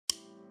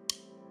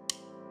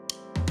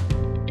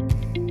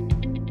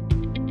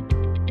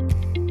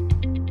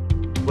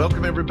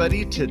Welcome,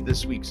 everybody, to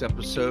this week's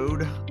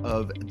episode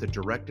of the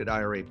Directed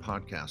IRA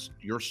Podcast,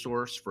 your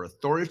source for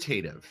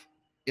authoritative,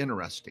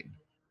 interesting,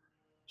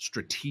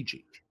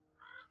 strategic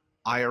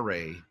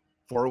IRA,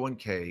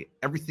 401k,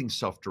 everything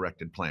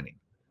self-directed planning.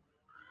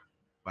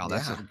 Wow,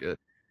 that sounds good.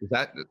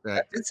 That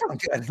did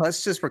sound good.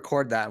 Let's just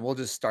record that, and we'll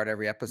just start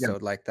every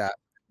episode like that.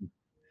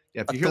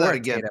 Yeah, if you hear that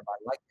again, I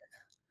like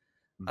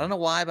it. I don't know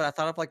why, but I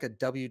thought of like a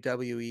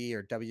WWE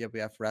or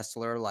WWF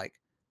wrestler, like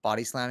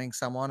body slamming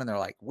someone, and they're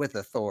like, with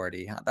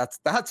authority.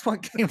 That's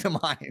what came to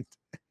mind.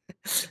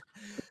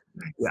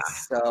 Yeah.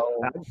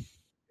 So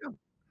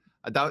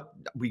I thought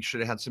we should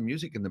have had some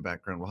music in the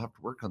background. We'll have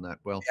to work on that.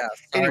 Well, yeah,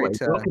 anyway,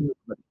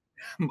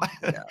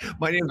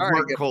 my name is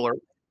Mark Kohler.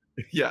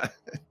 Yeah,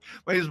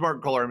 my name is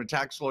Mark Kohler. I'm a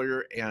tax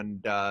lawyer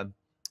and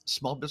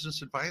small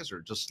business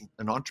advisor, just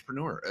an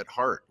entrepreneur at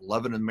heart,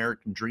 love an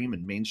American dream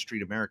in Main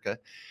Street America.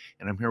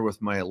 And I'm here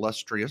with my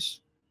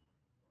illustrious,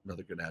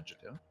 another good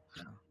adjective,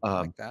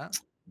 like that,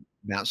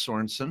 Matt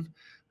Sorensen,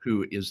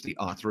 who is the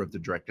author of the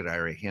Directed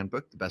IRA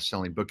Handbook, the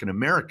best-selling book in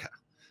America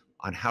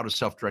on how to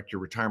self-direct your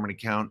retirement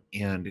account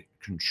and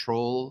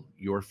control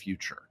your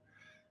future.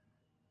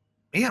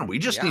 Man, we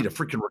just need to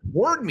freaking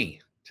reward me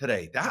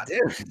today. That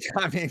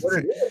I mean,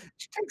 did you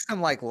take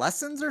some like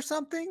lessons or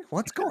something?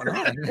 What's going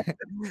on?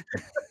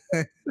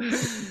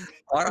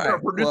 All right.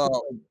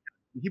 Well,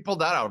 he pulled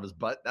that out of his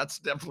butt. That's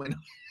definitely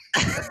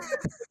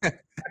not.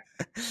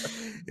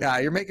 Yeah,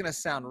 you're making us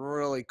sound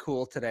really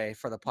cool today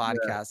for the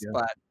podcast,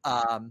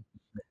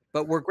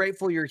 but we're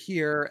grateful you're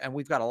here, and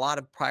we've got a lot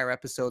of prior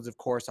episodes, of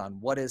course, on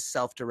what is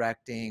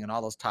self-directing and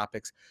all those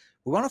topics.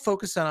 We want to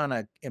focus on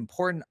an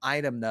important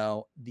item,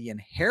 though, the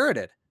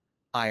inherited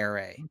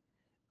IRA,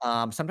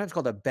 sometimes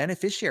called a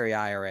beneficiary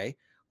IRA. A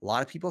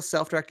lot of people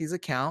self-direct these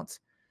accounts.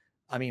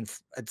 I mean,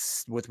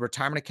 it's with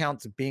retirement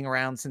accounts being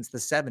around since the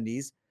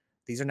 70s,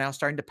 these are now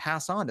starting to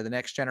pass on to the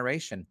next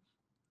generation.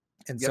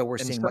 And so we're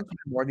seeing much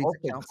more of these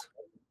accounts.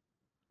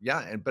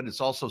 Yeah, but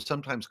it's also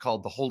sometimes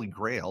called the holy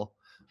grail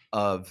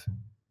of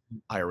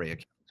IRA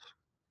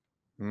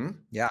accounts.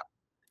 Yeah,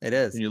 it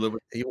is. Can you live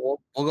with we'll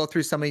go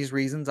through some of these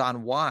reasons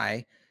on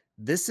why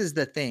this is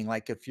the thing.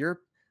 Like if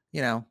your,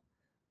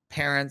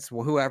 parents,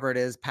 whoever it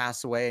is,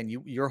 pass away and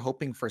you're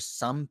hoping for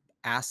some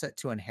asset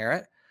to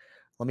inherit,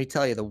 let me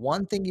tell you, the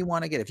one thing you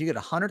want to get, if you get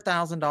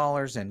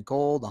 $100,000 in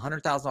gold,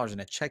 $100,000 in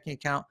a checking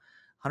account,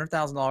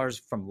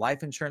 $100,000 from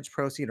life insurance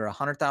proceed, or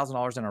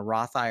 $100,000 in a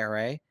Roth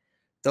IRA,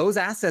 those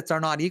assets are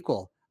not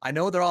equal. I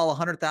know they're all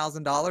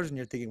 $100,000 and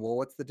you're thinking, well,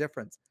 what's the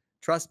difference?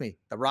 Trust me,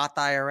 the Roth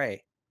IRA,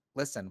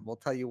 listen, we'll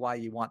tell you why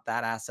you want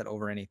that asset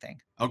over anything.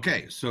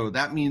 Okay, so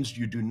that means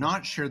you do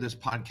not share this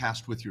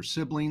podcast with your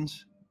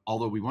siblings,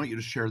 although we want you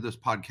to share this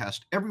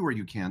podcast everywhere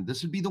you can.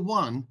 This would be the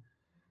one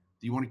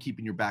that you want to keep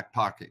in your back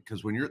pocket,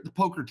 because when you're at the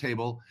poker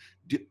table,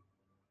 that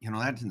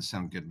didn't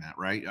sound good, Matt,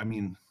 right? I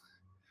mean,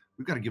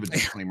 we've got to give a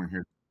disclaimer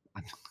here.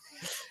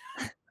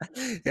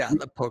 Yeah,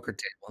 the poker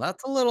table.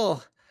 That's a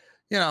little,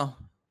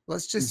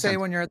 let's just say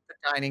when you're at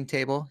the dining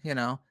table,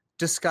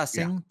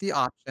 discussing the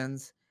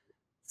options.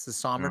 It's a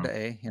somber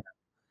day.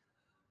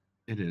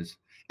 It is.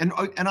 And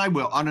I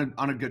will, on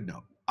a good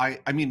note, I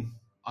mean,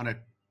 on a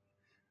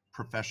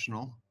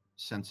professional,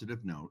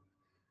 sensitive note,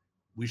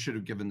 we should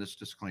have given this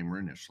disclaimer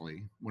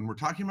initially. When we're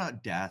talking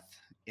about death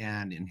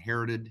and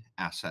inherited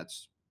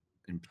assets,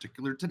 in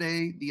particular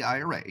today, the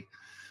IRA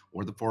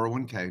or the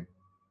 401k,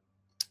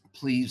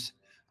 please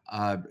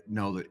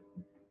know that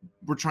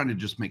we're trying to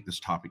just make this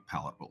topic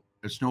palatable.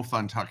 It's no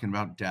fun talking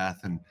about death.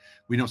 And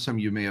we know some of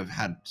you may have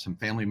had some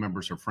family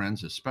members or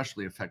friends,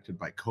 especially affected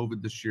by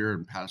COVID this year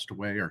and passed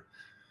away, or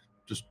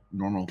just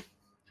normal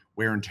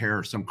wear and tear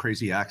or some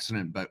crazy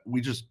accident. But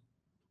we just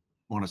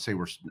want to say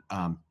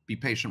be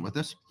patient with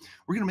us.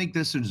 We're going to make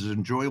this as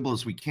enjoyable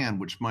as we can,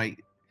 which might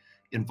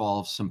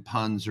involve some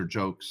puns or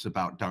jokes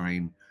about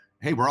dying.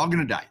 Hey, we're all going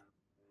to die.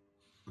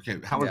 Okay,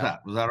 how was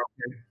that? Was that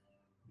okay?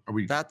 Are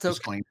we? That's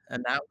okay.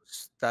 And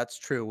that's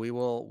true. We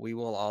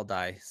will all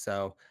die.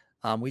 So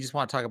we just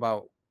want to talk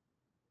about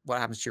what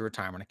happens to your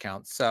retirement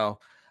account. So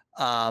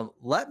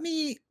let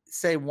me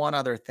say one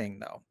other thing,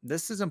 though.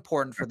 This is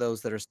important for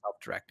those that are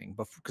self-directing,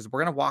 because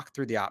we're going to walk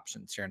through the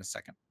options here in a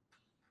second.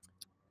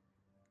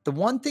 The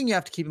one thing you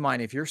have to keep in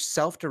mind, if you're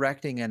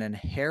self-directing an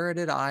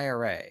inherited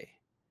IRA,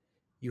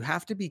 you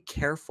have to be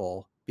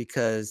careful,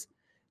 because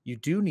you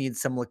do need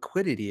some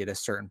liquidity at a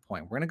certain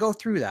point. We're going to go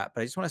through that,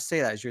 but I just want to say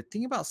that as you're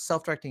thinking about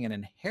self-directing an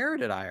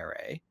inherited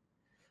IRA,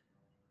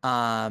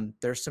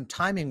 there's some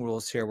timing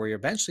rules here where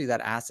eventually that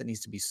asset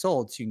needs to be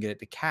sold so you can get it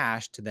to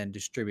cash to then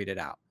distribute it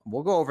out.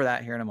 We'll go over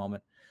that here in a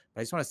moment,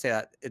 but I just want to say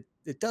that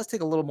it does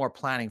take a little more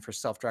planning for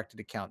self-directed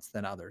accounts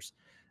than others,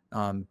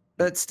 but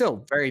it's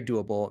still very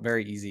doable,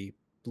 very easy.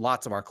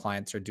 Lots of our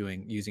clients are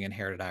using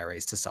inherited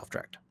IRAs to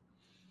self-direct.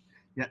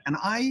 Yeah, and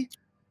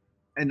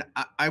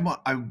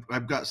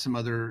I've got some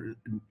other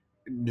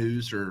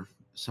news or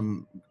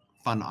some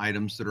fun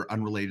items that are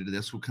unrelated to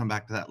this. We'll come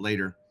back to that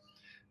later.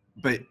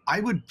 But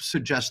I would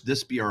suggest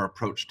this be our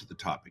approach to the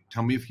topic.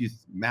 Tell me if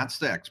Matt's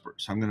the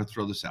expert, so I'm going to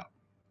throw this out.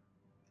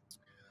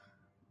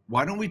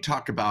 Why don't we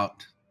talk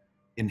about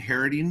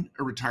inheriting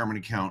a retirement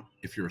account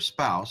if you're a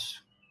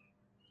spouse,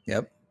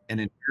 Yep. and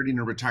inheriting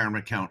a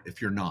retirement account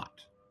if you're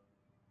not.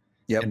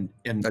 Yep.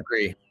 And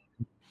Agree.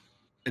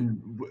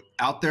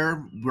 Out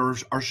there,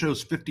 our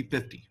show's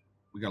 50-50.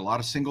 We got a lot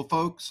of single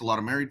folks, a lot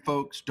of married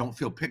folks. Don't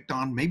feel picked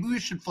on. Maybe we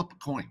should flip a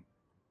coin.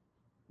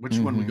 Which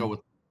one we go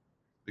with?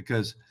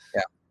 Because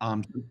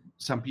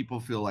some people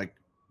feel like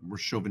we're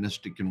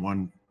chauvinistic in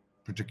one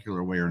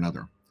particular way or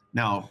another.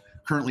 Now,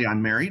 currently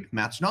I'm married.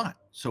 Matt's not.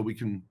 So we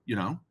can, we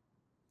can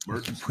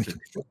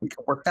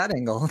work that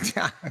angle.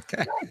 Yeah.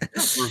 Okay.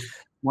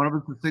 One of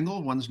us is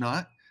single, one's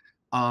not.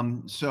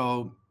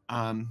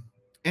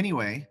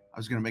 Anyway, I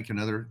was going to make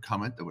another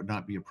comment that would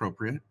not be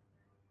appropriate.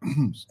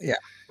 Yeah.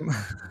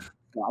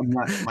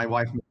 My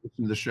wife listens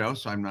to the show,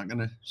 so I'm not going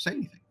to say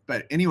anything.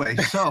 But anyway,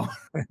 so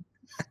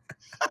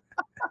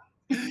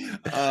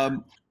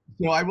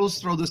I will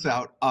throw this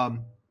out.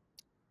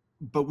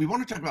 But we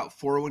want to talk about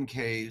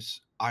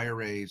 401ks,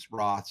 IRAs,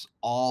 Roths,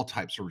 all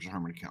types of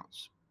retirement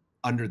accounts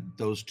under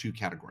those two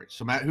categories.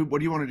 So Matt, what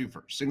do you want to do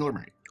first, single or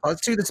married?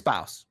 Let's do the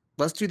spouse.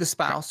 Let's do the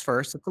spouse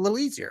first. It's a little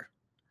easier.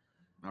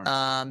 All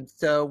right.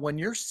 So when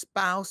your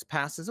spouse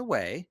passes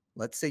away,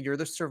 let's say you're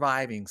the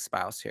surviving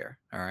spouse here.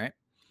 All right.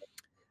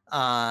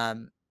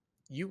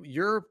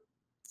 Your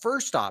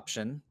first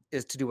option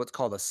is to do what's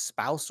called a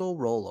spousal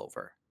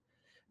rollover.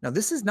 Now,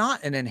 this is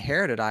not an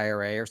inherited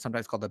IRA or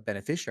sometimes called a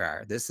beneficiary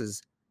IRA.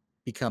 This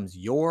becomes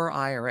your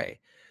IRA.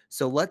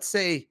 So let's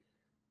say,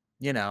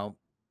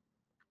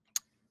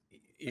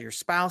 your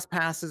spouse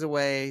passes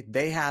away.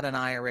 They had an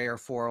IRA or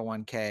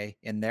 401k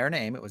in their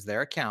name. It was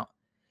their account.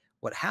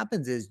 What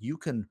happens is you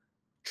can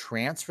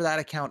transfer that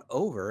account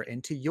over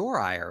into your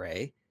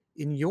IRA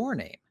in your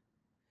name.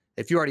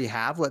 If you already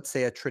have, let's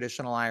say, a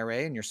traditional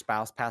IRA and your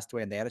spouse passed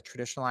away and they had a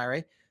traditional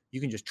IRA, you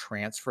can just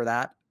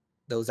transfer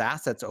those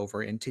assets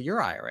over into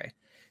your IRA.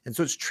 And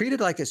so it's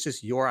treated like it's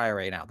just your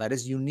IRA now. That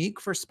is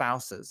unique for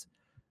spouses.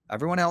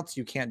 Everyone else,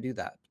 you can't do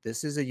that.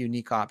 This is a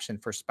unique option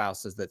for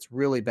spouses that's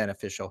really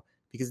beneficial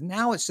because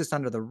now it's just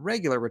under the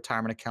regular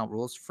retirement account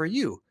rules for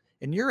you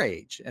in your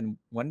age. And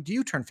when do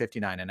you turn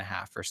 59 and a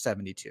half or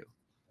 72?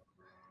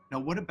 Now,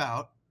 what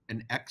about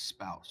an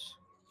ex-spouse?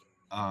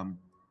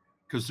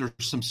 Because there's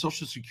some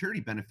Social Security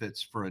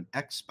benefits for an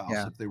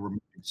ex-spouse if they were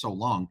married so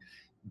long.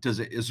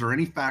 Is there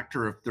any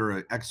factor if they're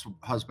an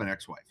ex-husband,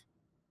 ex-wife?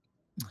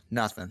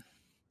 Nothing.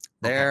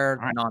 They're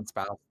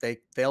non-spouse.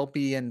 They'll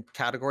be in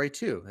category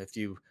 2 if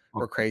you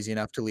were crazy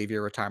enough to leave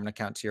your retirement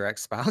account to your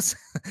ex-spouse.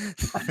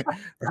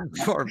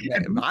 or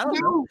I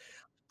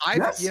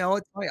don't know.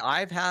 It's funny.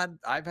 I've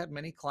had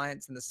many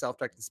clients in the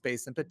self-directed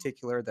space in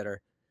particular that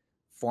are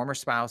former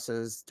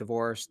spouses,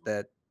 divorced,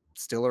 that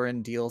still are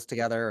in deals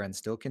together and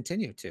still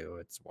continue to.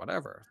 It's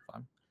whatever.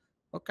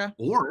 Okay.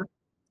 Or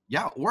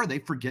they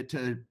forget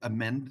to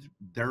amend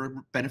their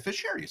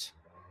beneficiaries.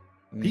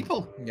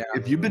 People,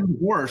 if you've been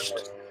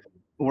divorced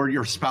or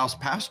your spouse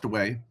passed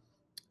away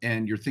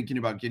and you're thinking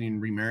about getting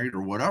remarried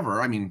or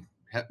whatever,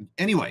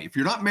 anyway, if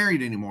you're not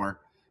married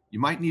anymore, you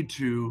might need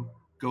to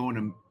go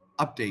and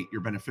update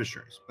your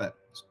beneficiaries, but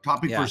it's a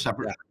topic for a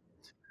separate. Yeah.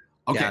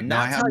 Okay. And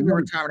that's how your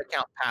retirement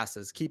account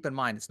passes. Keep in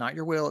mind, it's not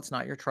your will. It's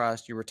not your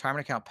trust. Your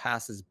retirement account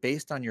passes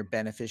based on your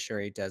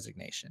beneficiary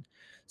designation.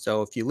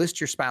 So if you list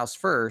your spouse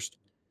first,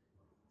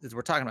 as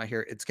we're talking about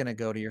here, it's going to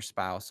go to your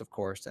spouse, of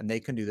course, and they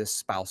can do this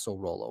spousal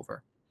rollover.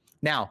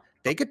 Now,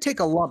 they could take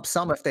a lump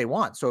sum if they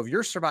want. So if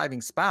you're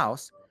surviving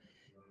spouse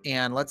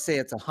and let's say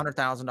it's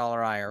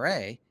 $100,000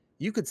 IRA,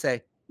 you could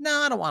say,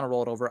 no, I don't want to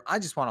roll it over. I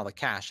just want all the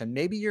cash. And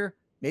maybe you're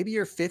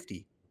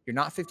 50. You're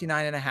not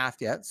 59 and a half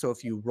yet. So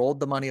if you rolled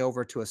the money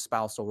over to a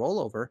spousal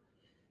rollover,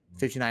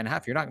 59 and a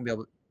half, you're not going to be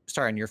able to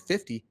start and you're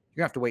 50. You're going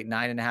to have to wait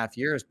 9.5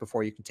 years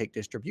before you can take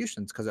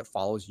distributions because it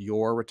follows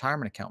your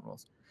retirement account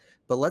rules.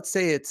 But let's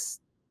say it's,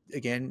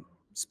 again,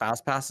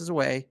 spouse passes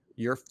away,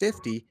 you're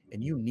 50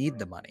 and you need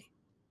the money.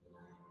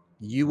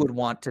 You would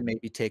want to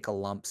maybe take a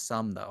lump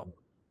sum though.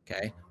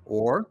 Okay.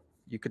 Or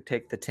you could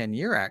take the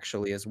 10-year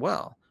actually as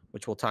well,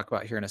 which we'll talk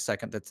about here in a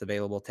second. That's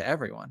available to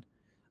everyone.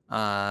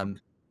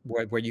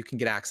 Where you can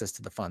get access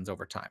to the funds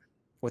over time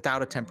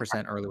without a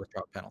 10% early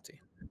withdrawal penalty.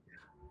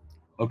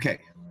 Okay.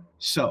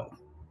 So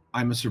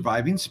I'm a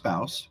surviving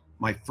spouse.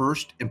 My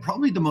first and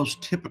probably the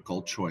most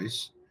typical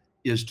choice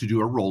is to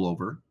do a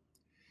rollover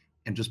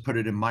and just put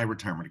it in my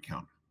retirement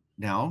account.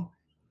 Now,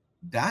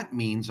 that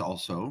means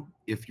also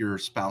if your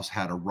spouse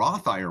had a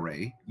Roth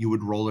IRA, you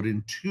would roll it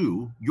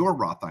into your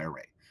Roth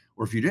IRA.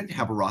 Or if you didn't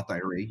have a Roth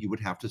IRA, you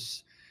would have to,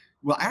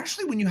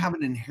 actually, when you have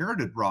an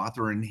inherited Roth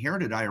or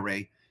inherited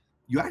IRA,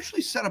 you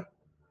actually set up,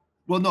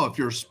 if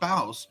you're a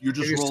spouse, you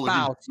just roll it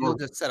in. You'll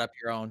just set up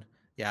your own.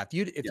 Yeah.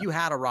 If you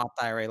had a Roth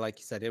IRA, like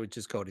you said, it would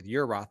just go to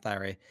your Roth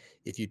IRA.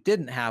 If you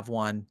didn't have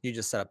one, you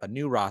just set up a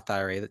new Roth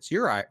IRA. That's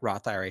your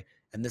Roth IRA.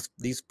 And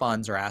these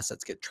funds or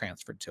assets get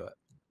transferred to it.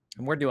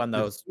 And we're doing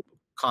those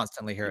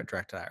constantly here at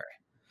Directed IRA.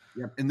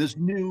 Yep. And this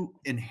new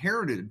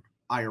inherited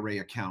IRA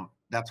account,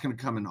 that's going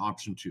to come in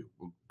option 2.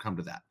 We'll come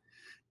to that.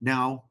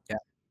 Now,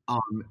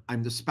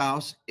 I'm the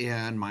spouse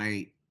and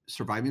my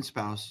surviving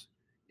spouse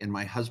and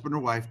my husband or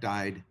wife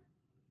died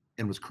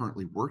and was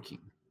currently working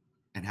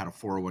and had a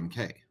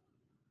 401k,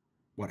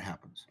 what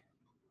happens?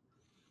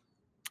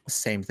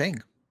 Same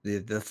thing.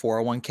 The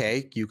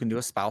 401k, you can do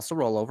a spousal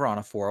rollover on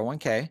a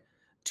 401k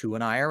to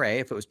an IRA.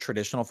 If it was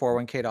traditional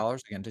 401k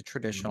dollars, again, to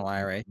traditional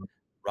IRA.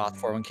 Roth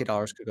 401k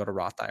dollars could go to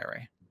Roth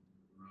IRA.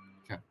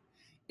 Okay.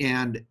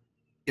 And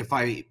if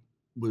I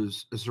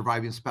was a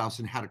surviving spouse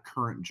and had a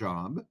current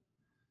job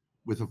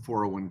with a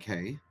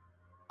 401k,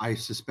 I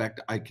suspect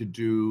I could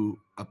do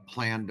a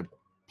plan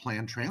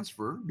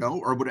transfer. No,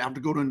 or would I have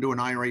to go into an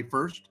IRA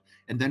first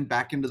and then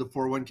back into the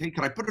 401k?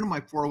 Could I put it in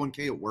my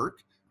 401k at work?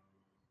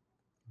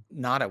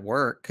 Not at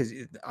work, because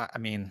I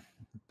mean,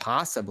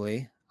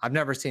 possibly. I've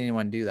never seen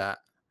anyone do that.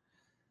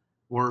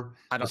 Or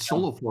a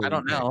solo 401k. I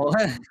don't know.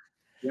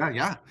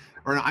 Yeah.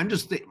 Or I'm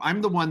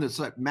the one that's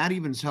like, Matt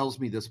even tells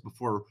me this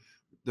before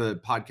the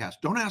podcast.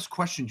 Don't ask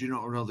questions you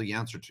don't know the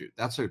answer to.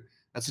 That's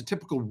a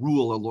typical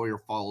rule a lawyer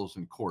follows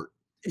in court.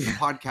 In the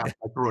podcast,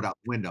 I throw it out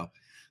the window.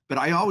 But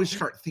I always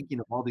start thinking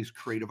of all these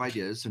creative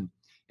ideas, and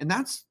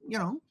that's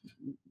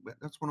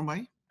that's one of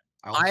my.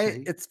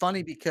 It's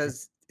funny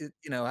because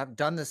I've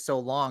done this so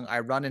long. I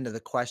run into the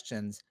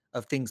questions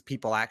of things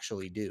people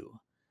actually do.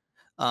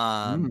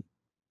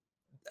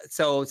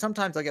 So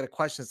sometimes I get a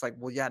question. It's like,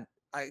 well, yeah,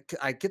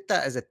 I get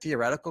that as a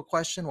theoretical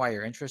question why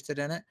you're interested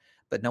in it,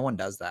 but no one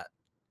does that.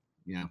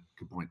 Yeah,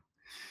 good point.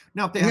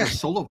 Now, if they have a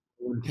solo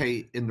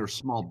 401k in their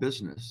small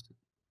business,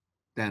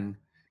 then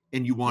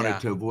and you wanted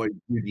to avoid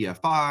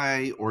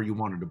UDFI or you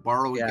wanted to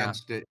borrow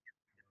against it,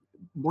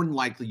 more than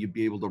likely you'd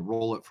be able to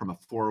roll it from a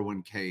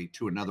 401k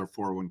to another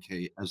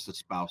 401k as the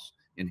spouse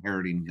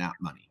inheriting that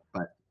money.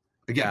 But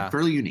again,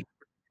 fairly unique.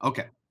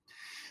 Okay.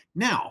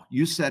 Now,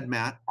 you said,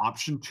 Matt,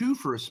 option 2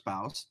 for a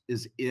spouse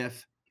is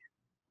if,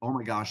 oh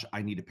my gosh,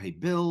 I need to pay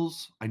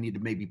bills. I need to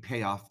maybe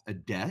pay off a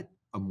debt,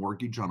 a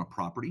mortgage on a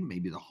property,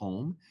 maybe the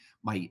home.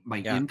 My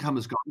income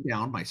has gone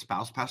down. My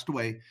spouse passed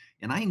away,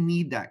 and I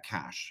need that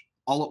cash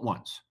all at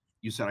once.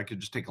 You said I could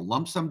just take a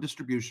lump sum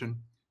distribution.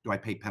 Do I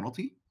pay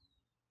penalty?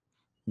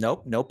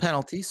 Nope, no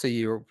penalty. So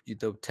the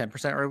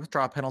 10% early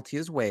withdrawal penalty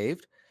is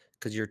waived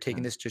because you're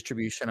taking this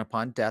distribution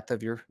upon death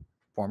of your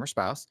former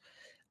spouse.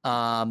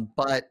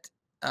 But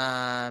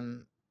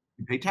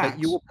you pay tax.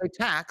 But you will pay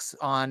tax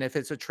on, if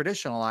it's a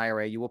traditional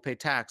IRA, you will pay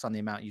tax on the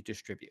amount you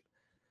distribute.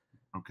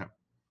 Okay.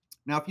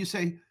 Now, if you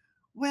say,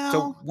 well,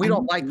 so we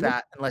don't like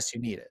that unless you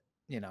need it.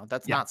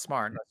 That's not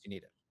smart unless you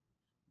need it.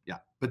 Yeah.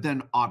 But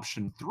then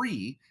option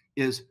 3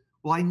 is,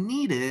 well, I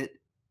need it,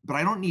 but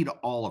I don't need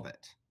all of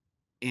it.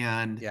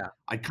 And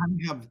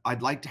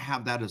I'd like to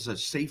have that as a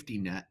safety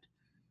net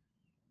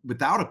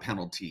without a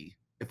penalty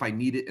if I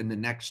need it in the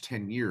next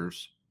 10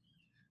 years.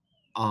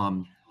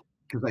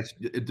 Because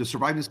the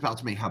surviving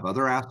spouse may have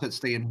other assets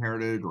they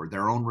inherited or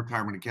their own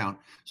retirement account.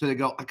 So they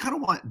go, I kind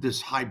of want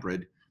this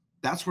hybrid.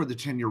 That's where the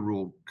 10-year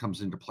rule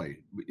comes into play.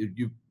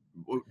 Can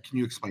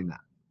you explain that?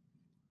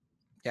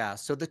 Yeah.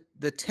 So the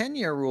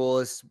 10-year rule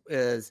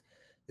is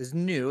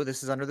new.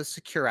 This is under the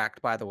Secure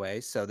Act, by the way.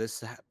 So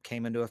this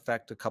came into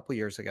effect a couple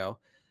years ago.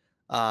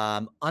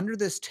 Under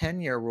this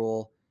 10-year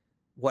rule,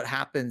 what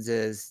happens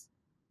is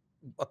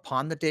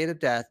upon the date of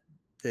death,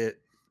 the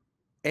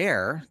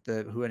heir,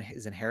 who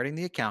is inheriting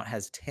the account,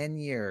 has 10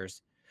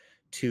 years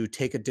to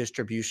take a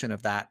distribution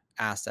of that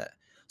asset.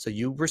 So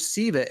you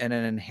receive it in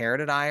an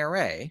inherited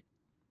IRA,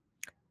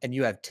 and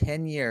you have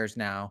 10 years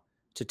now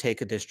to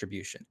take a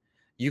distribution.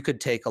 You could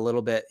take a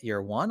little bit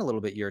year 1, a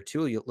little bit year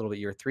 2, a little bit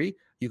year 3.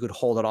 You could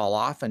hold it all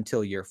off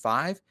until year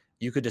 5.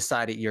 You could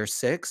decide at year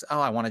 6,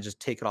 oh, I want to just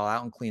take it all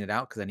out and clean it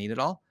out because I need it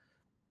all.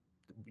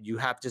 You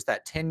have just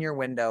that 10-year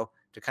window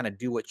to kind of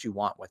do what you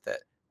want with it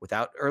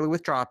without early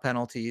withdrawal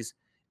penalties.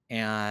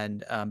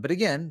 And but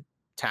again,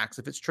 tax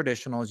if it's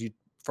traditional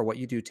for what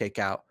you do take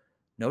out.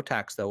 No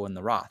tax though in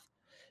the Roth.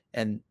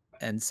 And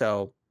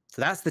so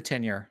that's the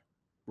 10-year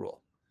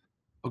rule.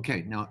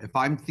 Okay, now if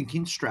I'm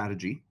thinking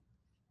strategy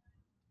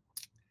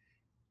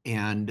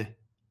and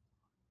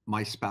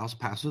my spouse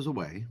passes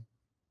away,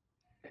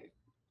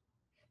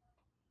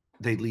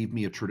 they leave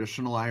me a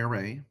traditional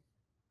IRA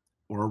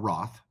or a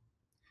Roth.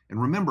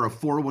 And remember, a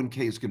 401k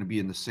is going to be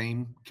in the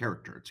same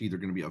character. It's either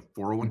going to be a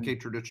 401k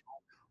traditional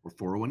or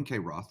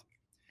 401k Roth.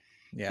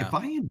 Yeah. If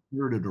I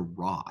inherited a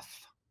Roth,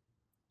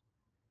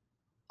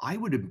 I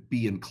would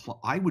be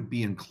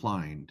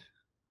inclined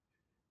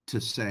to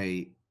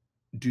say,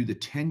 do the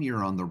 10-year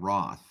on the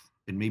Roth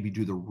and maybe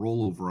do the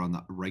rollover on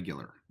the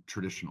regular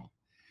traditional.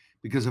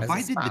 Because if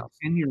I did the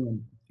 10-year,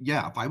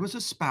 if I was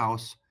a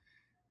spouse,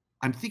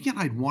 I'm thinking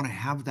I'd want to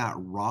have that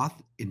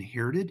Roth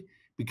inherited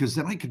because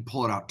then I could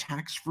pull it out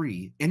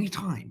tax-free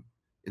anytime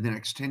in the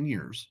next 10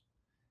 years.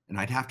 And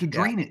I'd have to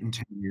drain it in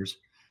 10 years,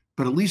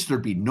 but at least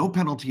there'd be no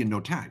penalty and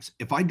no tax.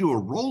 If I do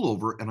a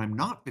rollover and I'm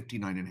not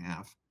 59 and a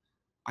half,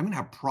 I'm going to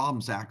have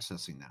problems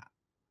accessing that.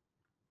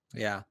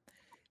 Yeah.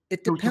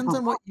 It depends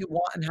on what you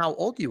want and how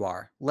old you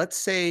are. Let's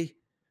say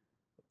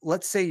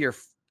you're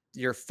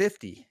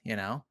 50,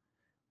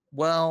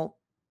 well,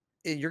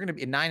 you're going to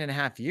be in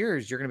 9.5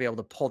 years, you're going to be able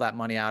to pull that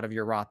money out of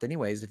your Roth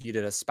anyways. If you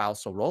did a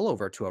spousal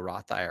rollover to a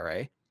Roth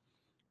IRA,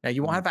 Now,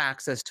 you won't Mhm. have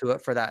access to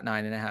it for that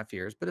 9.5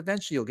 years, but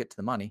eventually you'll get to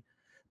the money.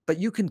 But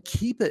you can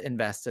keep it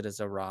invested as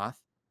a Roth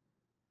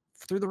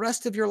through the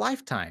rest of your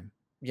lifetime,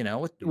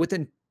 Yeah.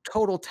 within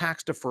total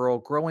tax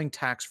deferral, growing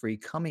tax free,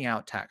 coming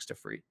out tax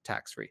free.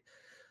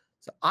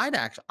 So I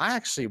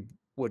actually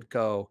would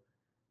go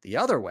the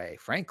other way,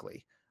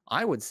 frankly.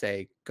 I would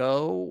say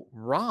go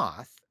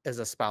Roth as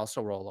a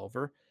spousal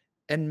rollover,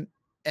 and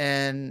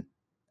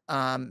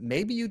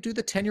maybe you do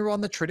the 10-year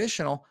on the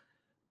traditional,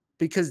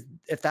 because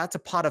if that's a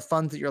pot of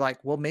funds that you're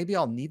like, well, maybe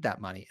I'll need that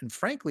money. And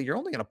frankly, you're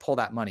only going to pull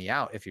that money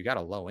out if you got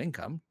a low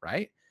income,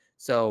 right?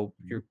 So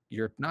Mhm.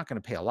 you're not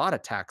going to pay a lot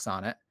of tax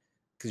on it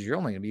because you're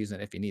only going to be using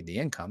it if you need the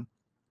income.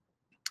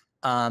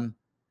 Um,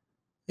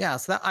 yeah,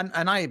 so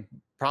and I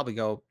probably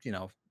go,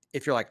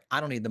 if you're like, I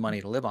don't need the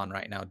money to live on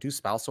right now, do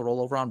spousal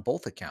rollover on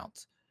both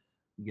accounts,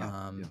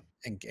 Yeah. Yeah.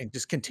 and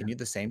just Yeah. continue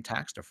the same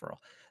tax deferral.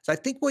 So I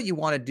think what you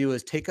want to do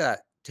is take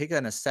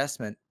an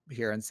assessment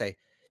here and say,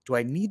 do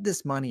I need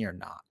this money or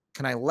not?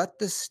 Can I let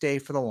this stay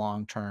for the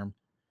long term?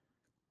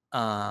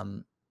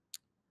 Um,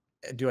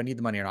 do I need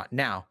the money or not?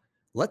 Now,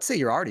 let's say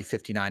you're already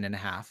 59 and a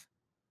half,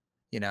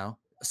 a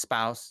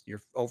spouse,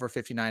 you're over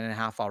 59 and a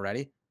half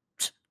already,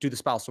 do the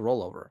spousal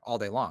rollover all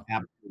day long.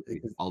 Absolutely.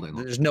 Because All day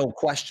long. there's no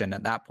question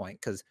at that point,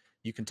 because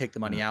you can take the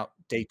Yeah. money out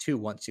day two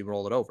once you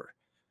roll it over.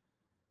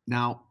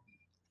 Now,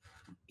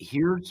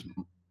 here's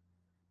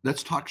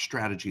let's talk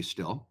strategy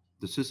still.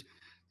 This is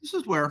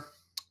where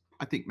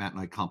I think Matt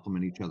and I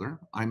complement each other.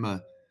 I'm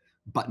a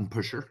button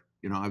pusher.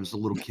 I was a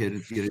little kid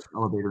at the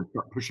elevator and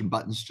start pushing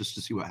buttons just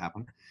to see what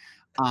happened.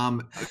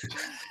 Um,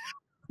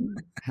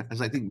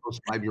 as I think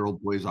most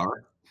 5-year-old boys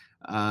are.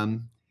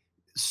 Um,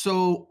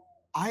 so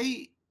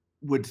I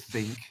would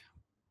think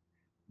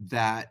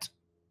that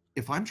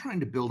if I'm trying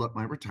to build up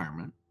my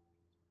retirement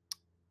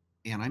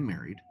and I'm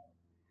married,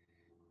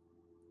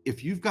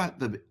 if you've got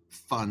the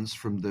funds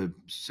from the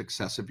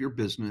success of your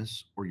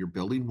business or you're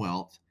building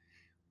wealth,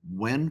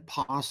 when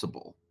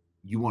possible,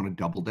 you want to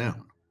double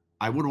down.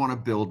 I would want to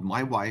build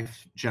my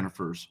wife,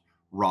 Jennifer's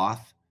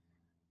Roth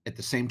at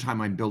the same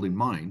time I'm building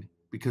mine,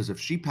 because if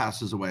she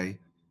passes away,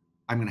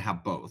 I'm going to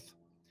have both.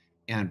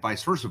 And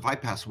vice versa. If I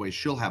pass away,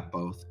 she'll have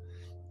both.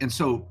 And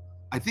so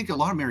I think a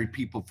lot of married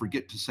people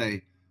forget to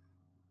say,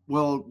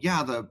 well,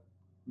 yeah, the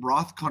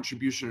Roth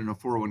contribution in a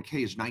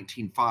 401k is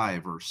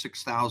 19.5 or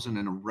 6,000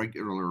 in a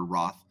regular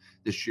Roth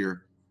this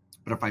year.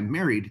 But if I'm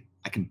married,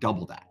 I can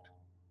double that.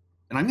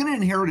 And I'm going to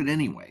inherit it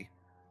anyway.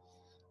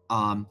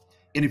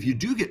 And if you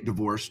do get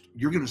divorced,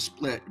 you're going to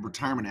split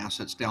retirement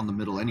assets down the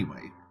middle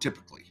anyway,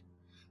 typically.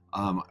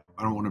 I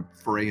don't want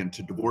to foray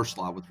into divorce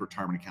law with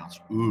retirement accounts.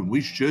 Ooh, we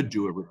should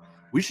do a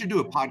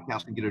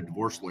podcast and get a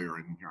divorce lawyer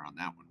in here on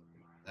that one.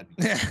 That'd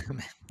be Yeah,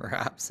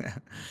 perhaps. Yeah.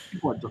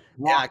 people would just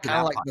Yeah, flock to kind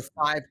of that like podcast. the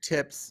 5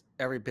 tips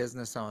every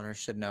business owner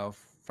should know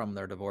from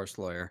their divorce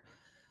lawyer.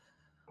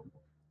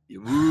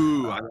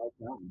 Ooh, I like that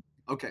one.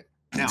 Okay,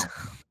 now,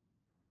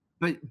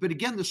 but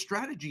again, the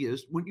strategy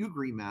is, wouldn't you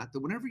agree, Matt, that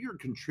whenever you're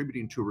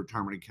contributing to a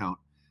retirement account,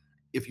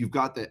 if you've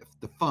got the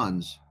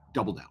funds,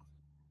 double down.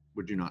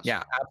 Would you not say?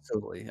 Yeah,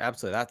 absolutely.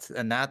 Absolutely.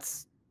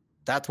 That's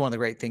one of the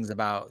great things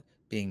about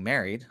being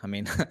married. I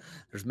mean,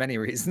 there's many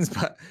reasons,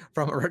 but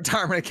from a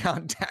retirement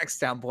account tax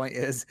standpoint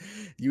is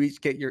you each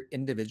get your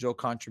individual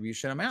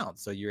contribution amount.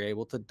 So you're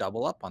able to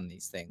double up on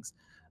these things.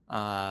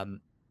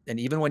 And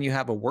even when you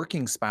have a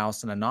working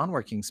spouse and a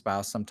non-working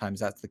spouse, sometimes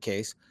that's the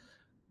case.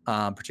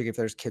 Particularly if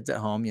there's kids at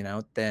home,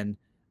 then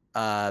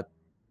uh,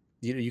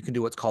 you can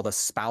do what's called a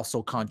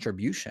spousal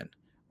contribution,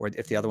 where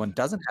if the other one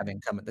doesn't have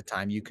income at the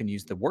time, you can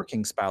use the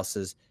working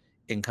spouse's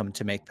income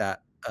to make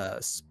that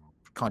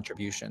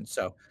contribution.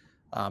 So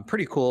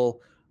pretty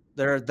cool.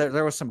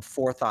 There was some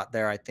forethought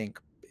there, I think,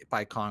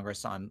 by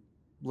Congress on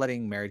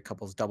letting married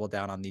couples double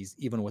down on these,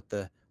 even with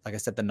like I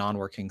said, the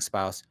non-working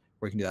spouse,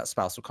 where you can do that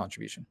spousal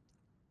contribution.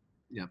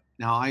 Yeah.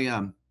 Now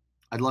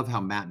I love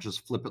how Matt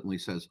just flippantly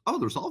says, "Oh,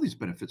 there's all these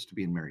benefits to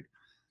being married."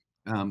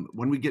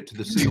 When we get to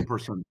the single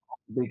person,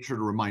 make sure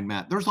to remind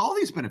Matt, there's all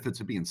these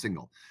benefits of being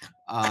single.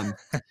 Um,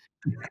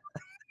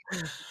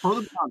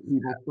 Further gone,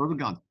 people, further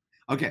gone.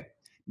 Okay.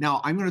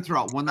 Now I'm going to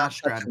throw out one Not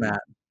last touching strategy.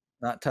 that.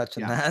 Not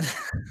touching Yeah. that.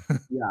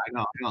 Yeah. I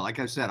know. I know. Like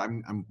I said,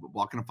 I'm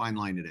walking a fine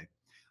line today.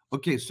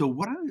 Okay. So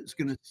what I was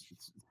going to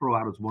throw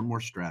out is one more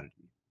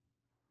strategy.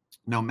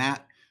 Now,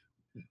 Matt,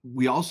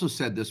 we also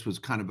said this was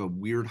kind of a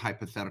weird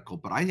hypothetical,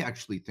 but I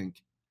actually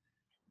think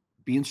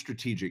being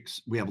strategic,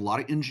 we have a lot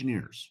of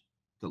engineers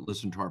that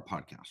listen to our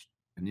podcast,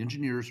 and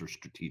engineers are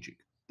strategic.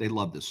 They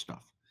love this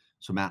stuff.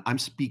 So, Matt, I'm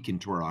speaking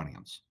to our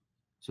audience.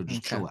 So just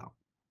Okay. chill out.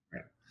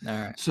 Right.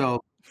 All right.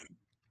 So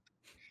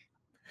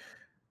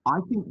I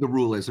think the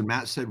rule is, and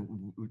Matt said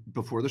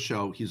before the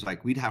show, he's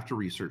like, we'd have to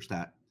research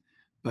that.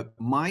 But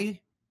my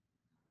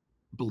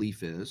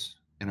belief is,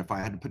 and if I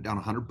had to put down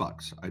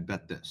 $100, I'd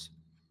bet this: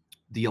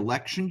 the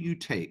election you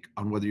take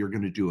on whether you're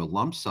going to do a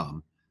lump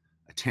sum,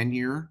 a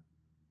 10-year,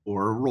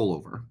 or a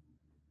rollover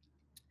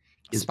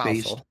is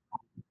based Spousal.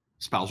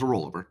 spousal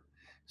rollover,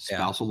 Yeah.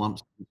 spousal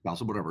lumps,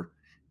 spousal whatever,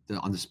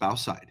 on the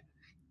spouse side,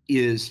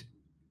 is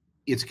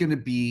it's going to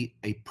be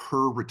a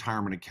per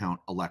retirement account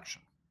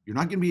election. You're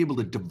not going to be able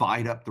to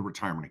divide up the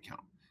retirement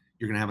account.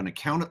 You're going to have an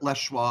account at Les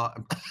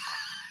Schwab.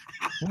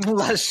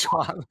 Les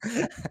Schwab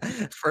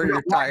for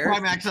your tires.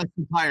 Lifetime access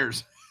to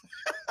tires.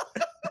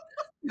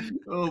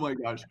 Oh my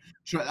gosh.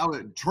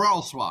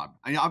 Charles Schwab.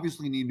 I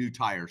obviously need new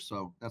tires,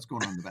 so that's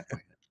going on in the back of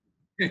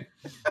my head.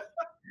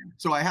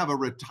 So I have a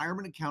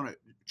retirement account at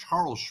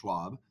Charles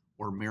Schwab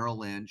or Merrill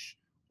Lynch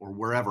or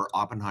wherever,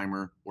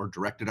 Oppenheimer or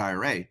Directed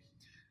IRA.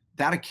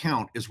 That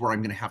account is where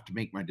I'm going to have to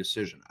make my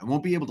decision. I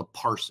won't be able to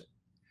parse it.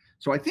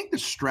 So I think the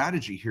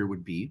strategy here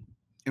would be,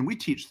 and we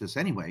teach this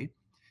anyway,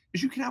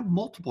 is you can have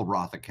multiple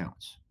Roth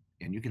accounts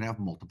and you can have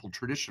multiple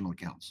traditional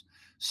accounts.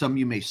 Some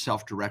you may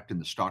self-direct in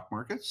the stock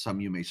market. Some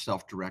you may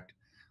self-direct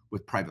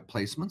with private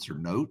placements or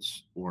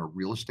notes or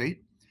real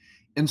estate.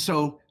 And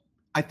so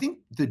I think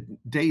the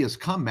day has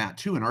come, Matt,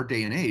 too, in our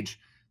day and age,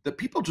 that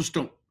people just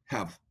don't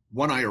have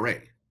one IRA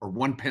or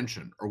one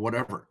pension or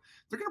whatever.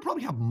 They're going to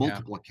probably have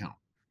multiple accounts.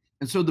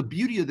 And so the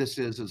beauty of this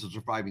is, as a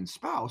surviving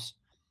spouse,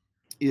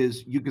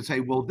 is you could say,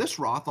 well, this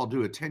Roth, I'll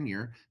do a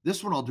 10-year.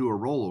 This one, I'll do a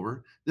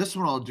rollover. This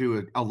one, I'll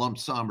do a lump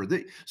sum.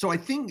 So I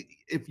think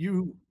if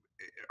you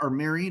are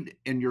married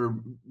and you're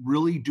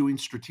really doing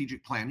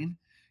strategic planning,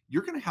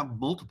 you're going to have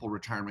multiple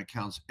retirement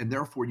accounts, and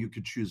therefore you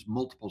could choose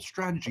multiple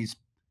strategies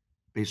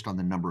based on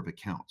the number of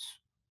accounts.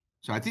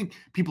 So I think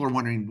people are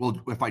wondering, well,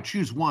 if I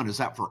choose one, is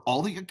that for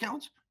all the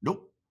accounts?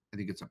 Nope. I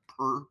think it's a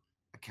per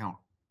account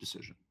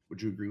decision.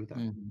 Would you agree with that?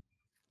 Mm-hmm.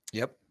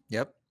 Yep.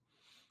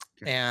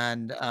 Okay.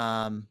 And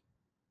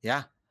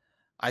yeah,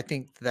 I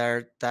think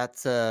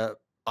that's a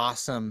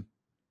awesome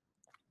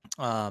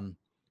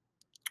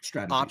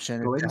strategy.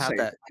 option. Go ahead and say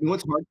it. I know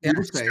it's hard for you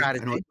to say. I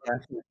know it's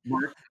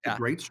a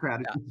great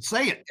strategy.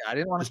 Say it. I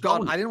didn't want to.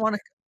 I didn't want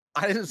to.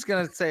 I was just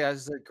gonna say it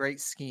was a great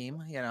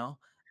scheme. Yeah,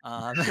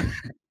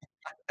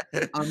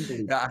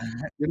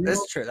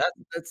 that's true.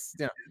 That's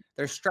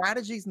there's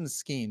strategies and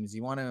schemes.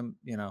 You want to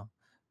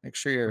make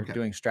sure you're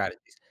doing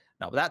strategies.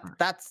 No, but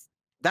that's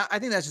I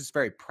think that's just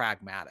very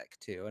pragmatic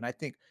too. And I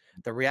think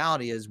the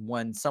reality is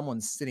when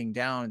someone's sitting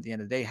down at the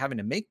end of the day having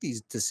to make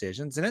these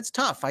decisions, and it's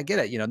tough. I get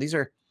it. These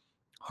are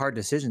hard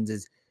decisions.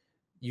 Is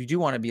you do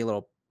want to be a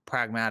little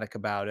pragmatic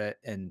about it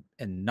and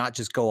not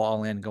just go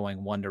all in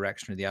going one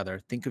direction or the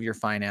other. Think of your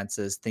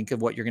finances. Think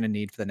of what you're going to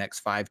need for the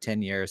next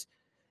 5-10 years.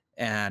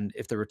 And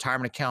if the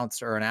retirement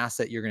accounts are an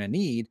asset you're going to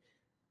need,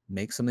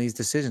 make some of these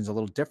decisions a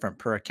little different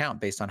per account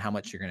based on how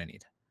much you're going to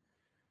need.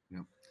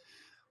 Yeah.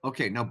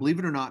 Okay. Now, believe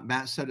it or not,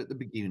 Matt said at the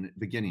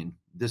beginning,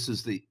 this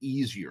is the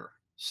easier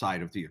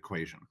side of the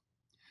equation.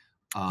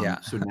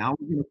 So now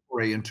we're going to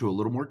foray into a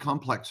little more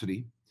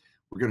complexity.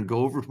 We're going to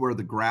go over where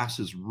the grass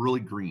is really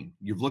green.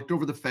 You've looked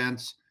over the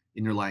fence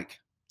and you're like,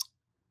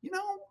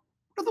 what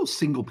are those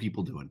single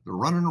people doing? They're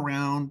running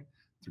around.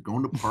 They're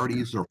going to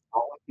parties. They're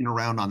frolicking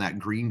around on that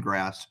green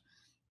grass.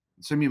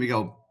 And some of you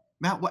go,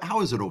 Matt, how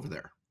is it over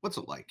there? What's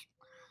it like?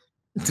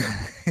 It's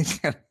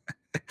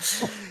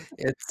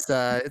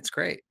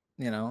great.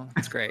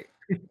 It's great.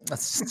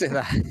 Let's just say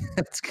that.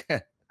 It's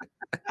good.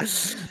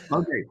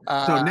 Okay.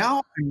 So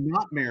now I'm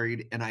not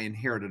married and I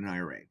inherit an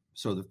IRA.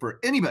 So for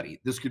anybody,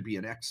 this could be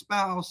an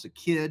ex-spouse, a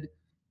kid,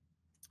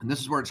 and this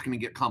is where it's going to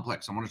get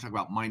complex. I want to talk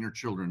about minor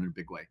children in a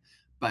big way,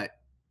 but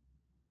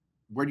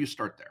where do you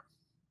start there?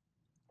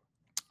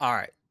 All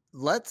right.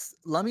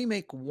 Let me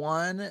make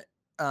one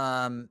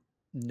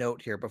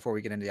note here before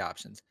we get into the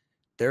options.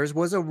 There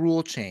was a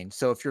rule change.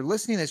 So if you're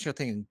listening to this, you're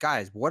thinking,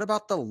 guys, what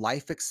about the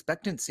life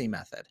expectancy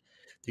method?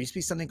 There used to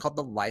be something called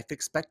the life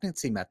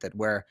expectancy method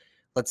where,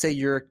 let's say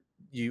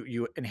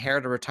you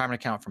inherit a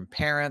retirement account from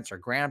parents or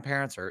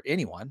grandparents or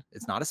anyone.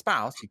 It's not a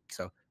spouse.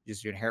 So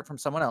you inherit from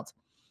someone else.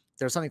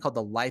 There's something called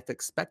the life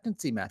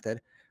expectancy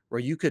method where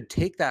you could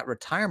take that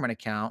retirement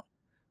account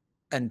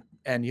and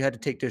you had to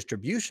take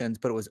distributions,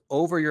 but it was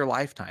over your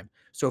lifetime.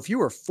 So if you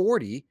were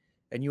 40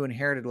 and you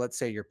inherited, let's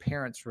say, your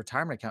parents'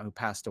 retirement account who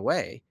passed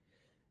away,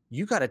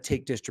 you got to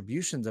take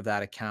distributions of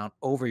that account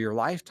over your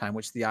lifetime,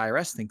 which the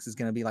IRS thinks is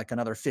going to be like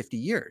another 50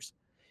 years.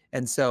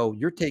 And so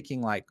you're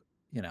taking 2%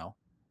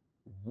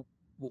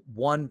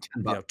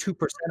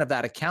 of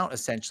that account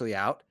essentially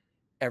out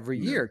every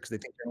year because they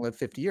think you're going to live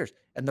 50 years.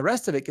 And the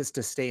rest of it gets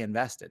to stay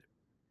invested.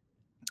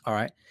 All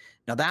right.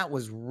 Now that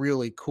was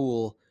really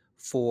cool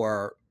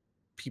for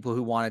people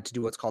who wanted to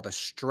do what's called a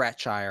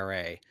stretch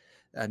IRA.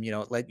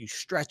 Let you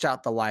stretch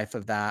out the life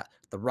of that.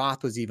 The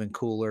Roth was even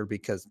cooler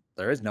because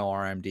there is no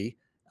RMD,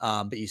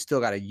 but you still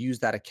got to use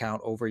that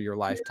account over your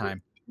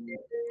lifetime.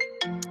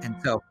 And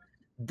so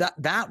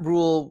that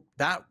rule,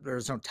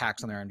 there's no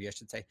tax on the RMD, I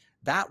should say.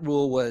 That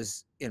rule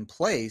was in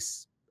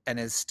place and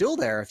is still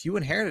there. If you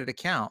inherited an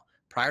account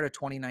prior to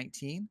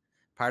 2019,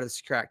 prior to the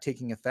Secure Act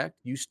taking effect,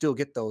 you still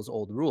get those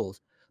old rules.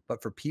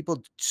 But for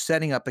people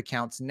setting up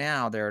accounts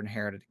now, their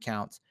inherited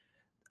accounts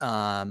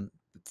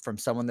from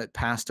someone that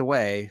passed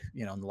away,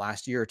 in the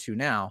last year or two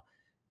now,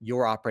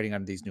 you're operating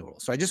under these new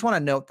rules. So I just want to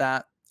note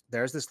that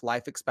there's this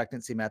life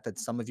expectancy method.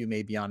 Some of you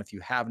may be on if you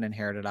have an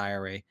inherited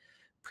IRA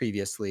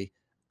previously.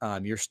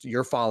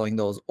 You're following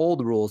those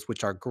old rules,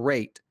 which are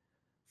great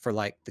for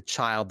like the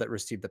child that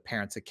received the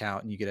parent's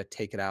account, and you get to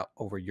take it out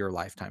over your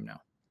lifetime now.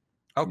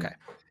 Okay.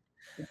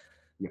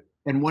 Yeah.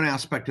 And one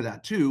aspect of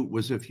that too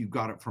was if you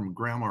got it from a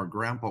grandma or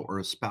grandpa or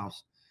a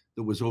spouse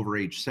that was over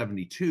age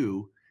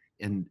 72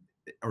 and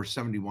or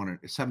 71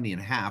 or 70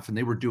 and a half, and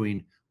they were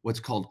doing what's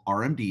called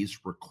RMDs,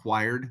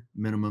 required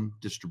minimum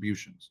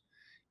distributions.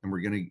 And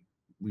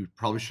we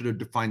probably should have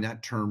defined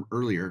that term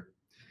earlier.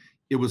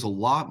 It was a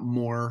lot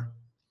more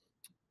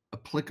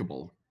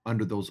applicable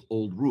under those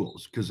old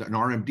rules because an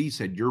RMD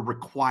said you're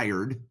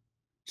required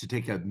to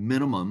take a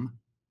minimum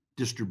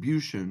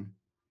distribution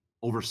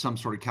over some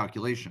sort of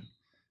calculation.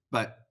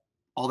 But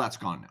all that's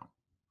gone now.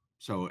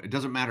 So it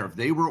doesn't matter if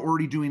they were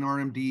already doing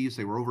RMDs,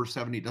 they were over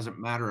 70, it doesn't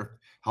matter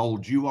how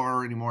old you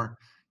are anymore.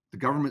 The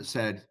government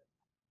said,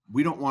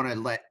 we don't want to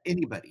let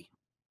anybody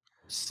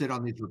sit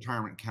on these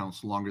retirement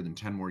accounts longer than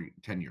 10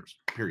 years,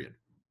 period.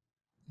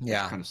 Which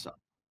Yeah. kind of sucks.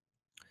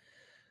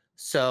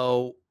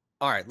 So,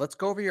 all right, let's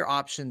go over your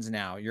options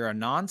now. You're a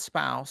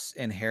non-spouse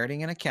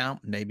inheriting an account.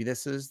 Maybe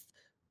this is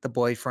the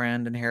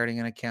boyfriend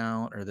inheriting an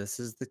account, or this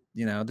is the,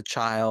 the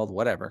child,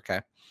 whatever. Okay.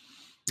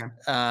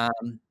 Okay.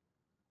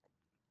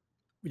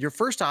 Your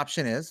first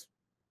option is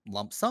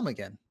lump sum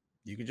again.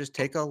 You can just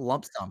take a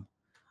lump sum.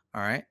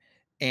 All right.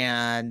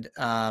 And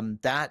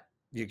that,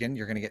 again,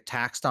 you're going to get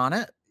taxed on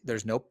it.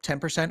 There's no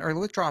 10% early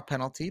withdrawal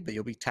penalty, but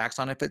you'll be taxed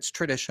on it if it's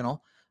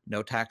traditional,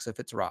 no tax if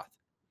it's Roth.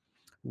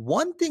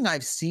 One thing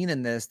I've seen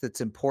in this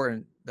that's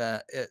important,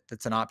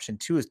 that's an option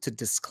too, is to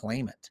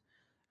disclaim it.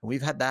 And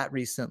we've had that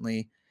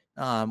recently,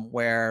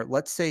 where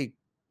let's say,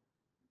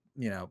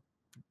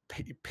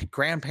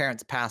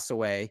 grandparents pass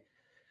away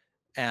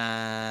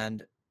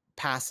and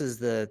passes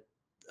the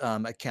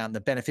account.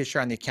 The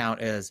beneficiary on the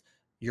account is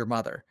your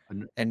mother,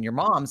 and your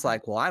mom's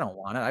like, well, I don't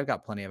want it. I've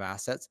got plenty of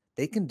assets.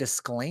 They can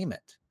disclaim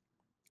it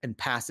and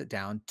pass it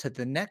down to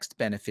the next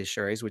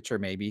beneficiaries, which are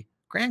maybe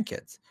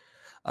grandkids.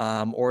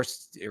 Or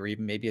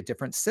even maybe a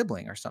different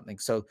sibling or something.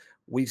 So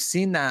we've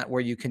seen that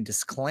where you can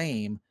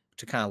disclaim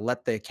to kind of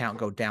let the account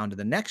go down to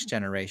the next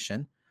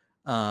generation,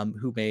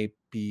 who may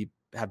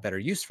have better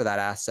use for that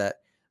asset.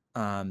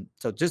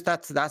 So just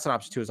that's an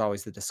option too, is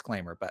always the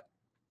disclaimer. But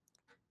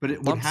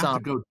it would have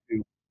to go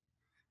to.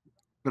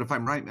 But if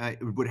I'm right,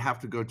 it would have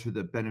to go to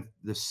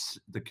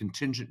the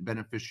contingent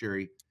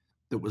beneficiary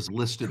that was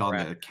listed on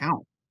the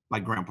account by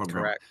grandpa and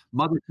grandma.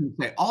 Mother can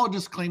say, "I'll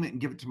just claim it and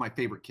give it to my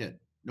favorite kid."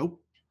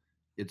 Nope.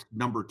 It's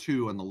number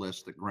 2 on the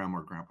list that grandma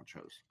or grandpa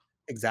chose.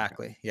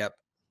 Exactly. Okay.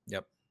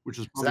 Yep. Which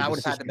is so that would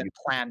have had to been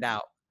planned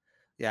out.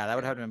 Yeah, that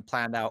would have been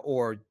planned out,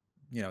 or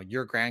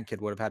your grandkid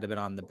would have had to been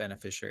on the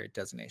beneficiary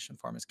designation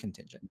form as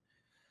contingent.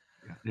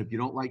 Yeah. And if you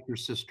don't like your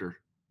sister,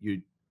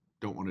 you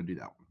don't want to do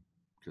that one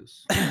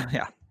because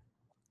yeah.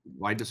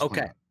 Why disclaim?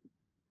 Okay.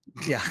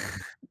 Yeah.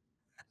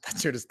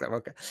 That's your disclaimer.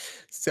 Okay.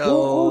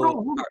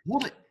 So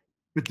hold it.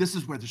 But this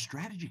is where the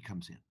strategy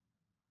comes in.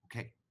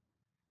 Okay.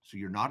 So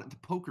you're not at the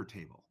poker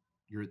table.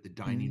 You're at the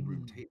dining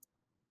room table.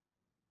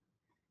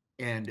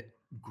 And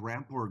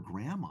grandpa or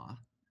grandma,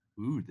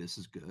 ooh, this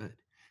is good.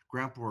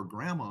 Grandpa or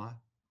grandma,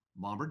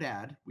 mom or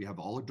dad, we have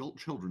all adult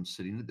children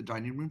sitting at the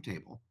dining room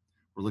table.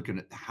 We're looking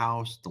at the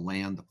house, the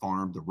land, the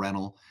farm, the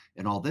rental,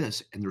 and all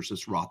this. And there's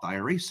this Roth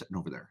IRA sitting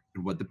over there.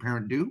 And what the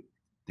parent do?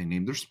 They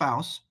name their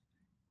spouse,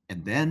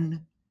 and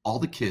then all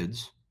the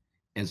kids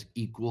as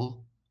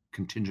equal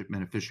contingent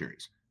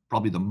beneficiaries.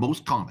 Probably the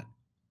most common.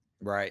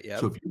 Right. Yeah.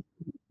 So if you're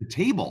at the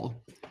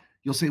table,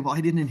 you'll say, well, I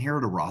didn't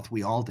inherit a Roth.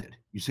 We all did.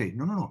 You say,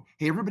 no.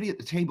 Hey, everybody at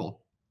the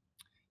table,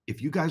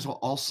 if you guys will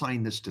all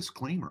sign this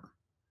disclaimer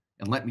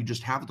and let me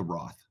just have the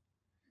Roth,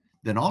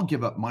 then I'll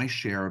give up my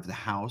share of the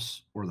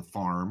house or the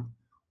farm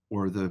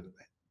or the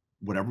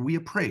whatever we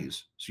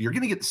appraise. So you're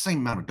going to get the same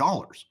amount of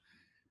dollars,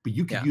 but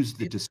you could use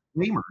the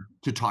disclaimer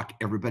to talk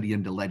everybody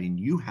into letting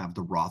you have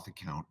the Roth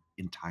account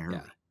entirely.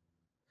 Yeah.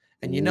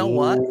 And you know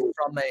what?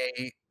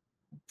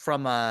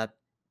 From a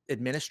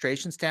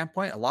administration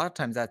standpoint, a lot of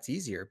times that's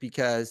easier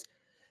because,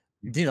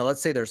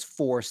 let's say there's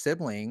 4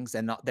 siblings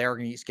and they're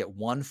going to each get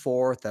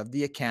 1/4 of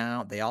the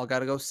account. They all got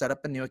to go set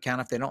up a new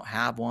account if they don't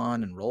have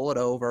one and roll it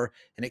over.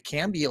 And it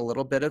can be a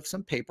little bit of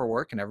some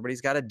paperwork and everybody's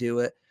got to do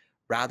it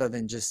rather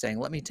than just saying,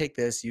 let me take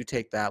this, you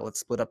take that. Let's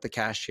split up the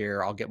cash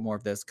here. I'll get more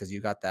of this because you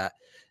got that.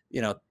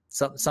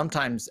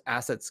 Sometimes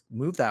assets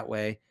move that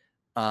way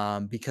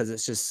because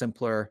it's just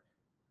simpler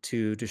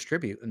to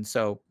distribute. And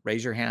so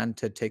raise your hand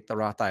to take the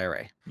Roth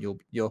IRA.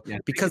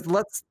 Because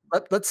let's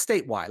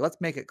state why. Let's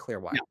make it clear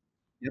why.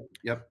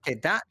 Yep. Okay.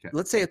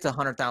 Let's say it's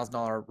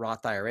 $100,000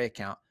 Roth IRA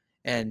account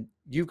and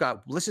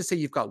let's just say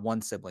you've got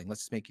one sibling.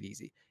 Let's just make it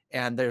easy.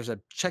 And there's a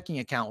checking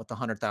account with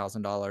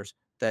 $100,000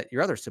 that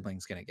your other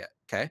sibling's going to get.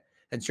 Okay.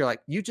 And so you're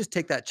like, you just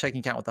take that checking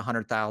account with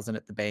 $100,000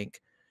 at the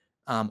bank.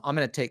 I'm going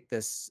to take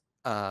this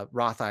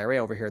Roth IRA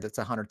over here that's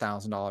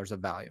 $100,000 of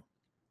value.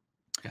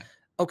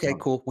 Okay,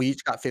 cool. We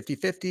each got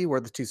 50-50. We're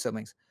the 2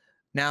 siblings.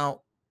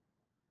 Now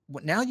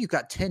you've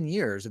got 10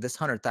 years of this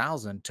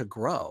 100,000 to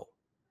grow,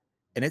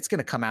 and it's going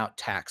to come out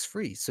tax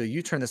free. So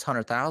you turn this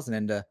 100,000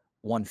 into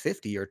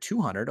 150 or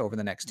 200 over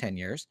the next 10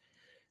 years.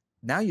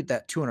 Now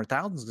that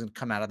 200,000 is going to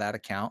come out of that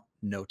account,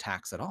 no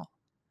tax at all.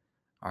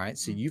 All right.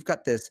 So you've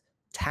got this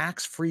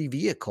tax-free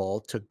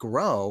vehicle to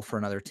grow for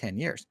another 10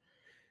 years.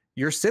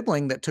 Your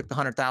sibling that took the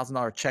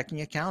 $100,000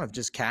 checking account of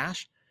just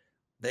cash,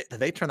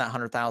 they turn that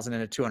 100,000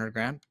 into 200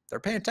 grand. They're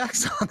paying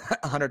tax on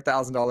that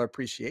 $100,000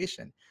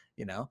 appreciation,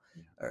 you know?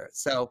 Yeah.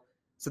 So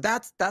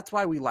that's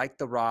why we like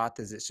the Roth,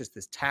 is it's just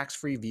this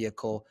tax-free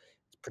vehicle,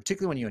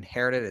 particularly when you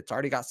inherit it. It's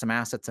already got some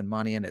assets and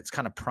money and it's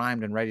kind of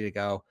primed and ready to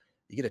go.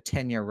 You get a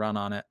 10-year run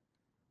on it.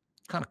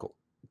 Kind of cool.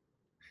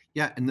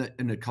 Yeah,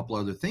 and a couple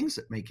other things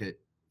that make it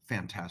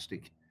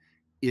fantastic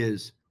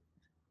is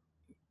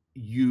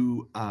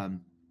you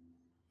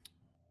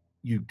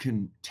you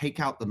can take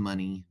out the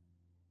money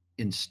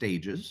in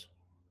stages,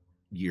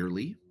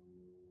 yearly,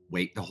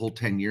 wait the whole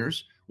 10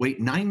 years, wait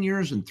 9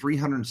 years and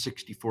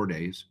 364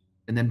 days,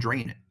 and then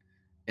drain it.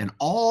 And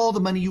all the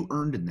money you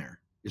earned in there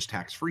is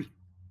tax-free.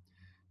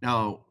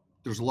 Now,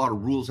 there's a lot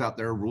of rules out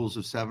there, rules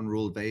of 7,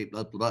 rule of 8,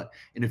 blah, blah, blah.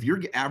 And if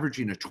you're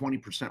averaging a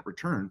 20%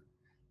 return,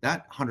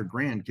 that 100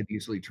 grand could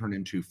easily turn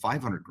into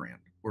 500 grand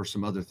or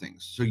some other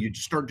things. So you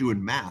just start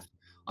doing math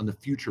on the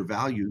future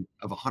value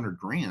of 100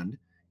 grand.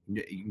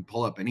 You can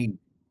pull up any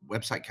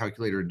website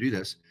calculator and do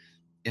this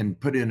and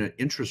put in an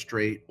interest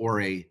rate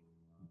or a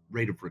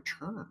rate of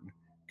return,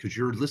 because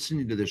you're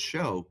listening to this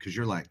show because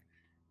you're like,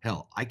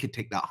 hell, I could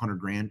take that 100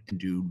 grand and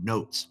do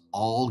notes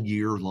all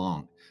year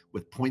long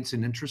with points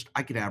and interest.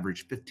 I could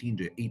average 15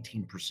 to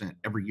 18%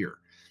 every year.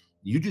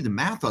 You do the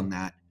math on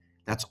that.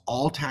 That's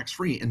all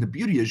tax-free. And the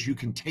beauty is you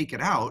can take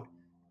it out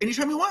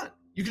anytime you want.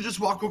 You can just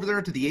walk over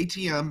there to the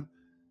ATM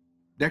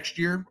next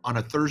year on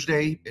a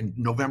Thursday in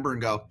November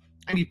and go,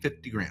 I need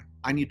 50 grand.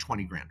 I need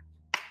 20 grand.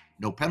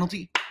 No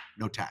penalty,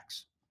 no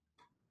tax.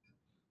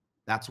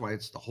 That's why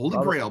it's the holy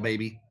grail,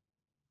 baby.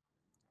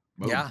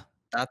 Boom. Yeah,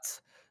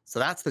 that's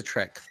the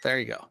trick. There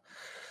you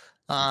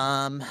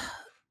go.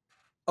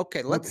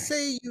 Okay, let's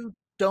say you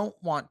don't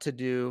want to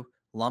do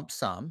lump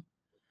sum.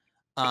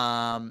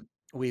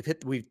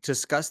 We've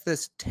discussed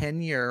this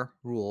 10-year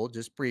rule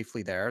just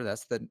briefly there.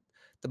 That's the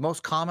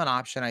most common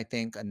option I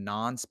think a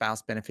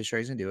non-spouse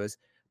beneficiary can do, is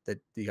that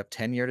you have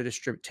 10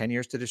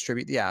 years to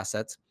distribute the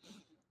assets.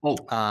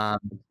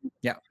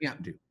 Yeah.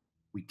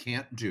 We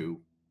can't do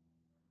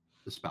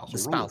the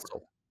spousal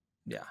rollover.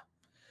 Yeah.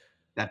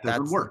 That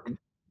doesn't work.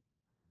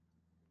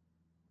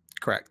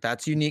 Correct.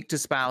 That's unique to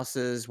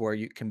spouses, where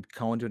you can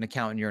go into an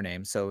account in your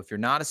name. So if you're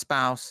not a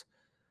spouse,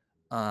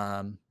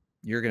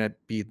 you're going to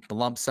be the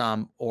lump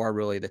sum or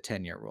really the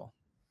 10-year rule.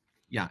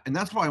 Yeah. And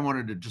that's why I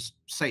wanted to just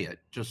say it,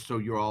 just so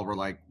you all were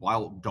like,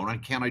 well,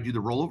 can't I do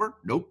the rollover?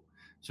 Nope.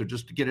 So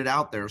just to get it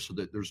out there so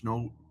that there's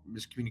no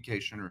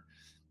miscommunication,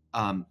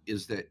 or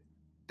is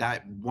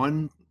that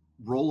one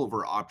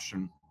rollover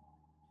option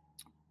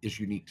is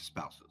unique to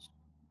spouses.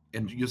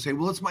 And you say,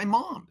 well, it's my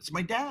mom, it's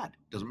my dad,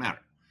 doesn't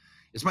matter.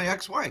 It's my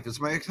ex-wife, it's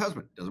my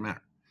ex-husband, doesn't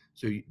matter.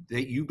 So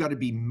you've got to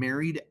be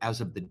married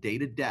as of the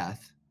date of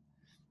death,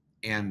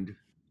 and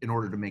in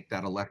order to make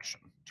that election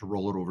to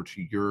roll it over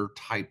to your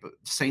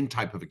same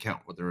type of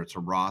account, whether it's a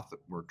Roth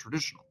or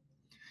traditional.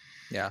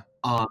 Yeah.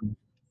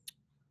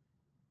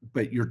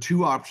 But your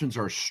two options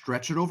are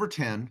stretch it over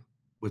 10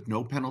 with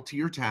no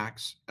penalty or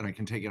tax, and I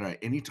can take it at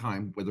any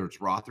time, whether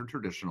it's Roth or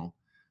traditional,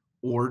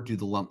 or do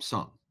the lump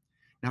sum.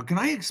 Now, can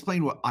I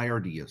explain what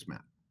IRD is,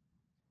 Matt?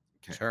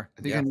 Okay. Sure.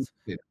 I think I need to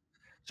say it.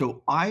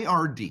 So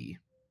IRD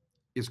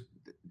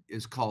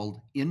is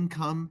called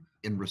income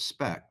in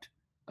respect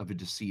of a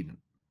decedent.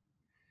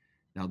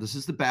 Now, this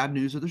is the bad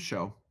news of the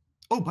show.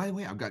 Oh, by the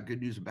way, I've got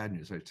good news and bad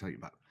news I have to tell you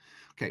about.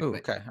 Okay. Ooh,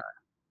 okay.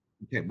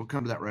 Okay, we'll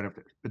come to that right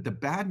after. But the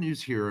bad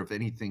news here, if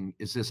anything,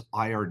 is this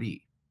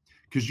IRD.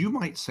 Because you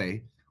might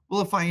say,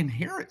 well, if I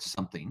inherit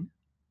something,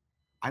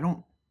 I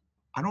don't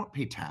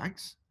pay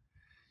tax.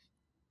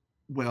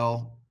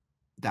 Well,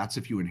 that's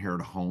if you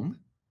inherit a home,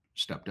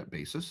 stepped up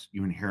basis.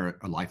 You inherit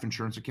a life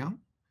insurance account,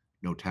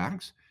 no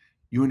tax.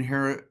 You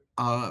inherit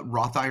a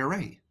Roth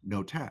IRA,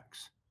 no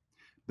tax.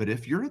 But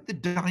if you're at the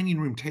dining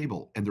room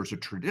table and there's a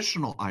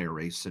traditional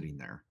IRA sitting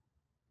there,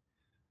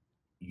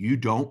 you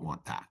don't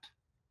want that.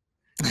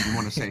 You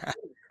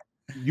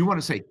want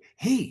to say,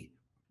 hey,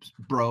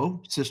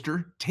 bro,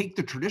 sister, take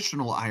the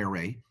traditional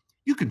IRA.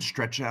 You can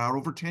stretch it out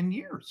over 10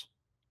 years.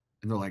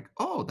 And they're like,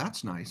 oh,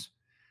 that's nice.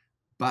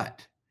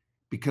 But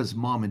because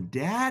mom and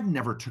dad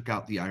never took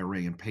out the IRA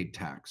and paid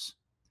tax,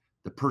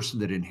 the person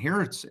that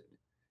inherits it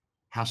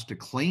has to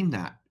claim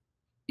that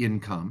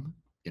income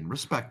in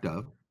respect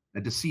of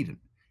a decedent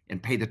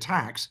and pay the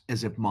tax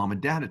as if mom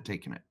and dad had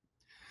taken it.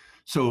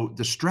 So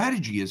the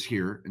strategy is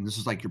here, and this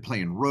is like you're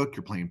playing rook,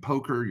 you're playing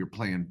poker, you're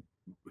playing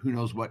who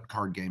knows what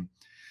card game.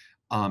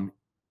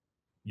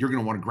 You're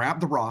going to want to grab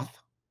the Roth,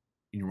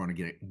 and you want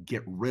to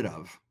get rid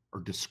of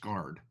or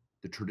discard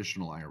the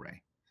traditional IRA,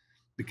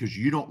 because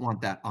you don't want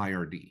that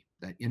IRD.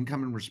 That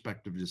income in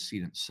respect of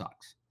decedent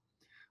sucks.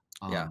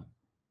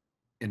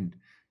 And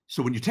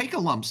so when you take a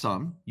lump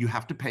sum, you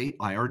have to pay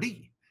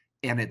IRD,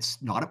 and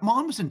it's not at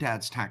mom's and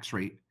dad's tax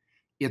rate.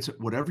 It's at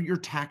whatever your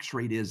tax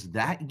rate is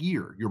that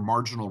year, your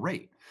marginal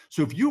rate.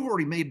 So if you've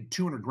already made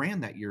 200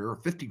 grand that year, or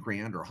 50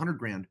 grand or 100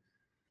 grand,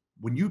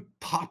 when you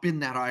pop in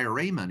that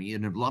IRA money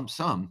in a lump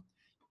sum,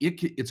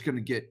 it's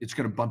going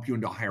to bump you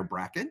into a higher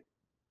bracket,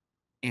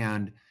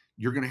 and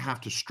you're going to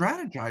have to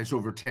strategize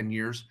over 10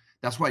 years.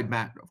 That's why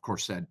Matt, of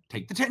course, said,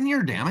 take the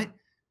 10-year, damn it.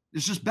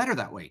 It's just better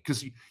that way,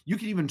 because you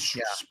can even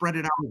spread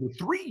it out over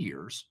 3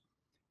 years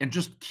and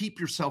just keep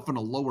yourself in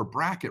a lower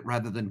bracket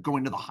rather than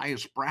going to the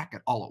highest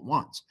bracket all at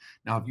once.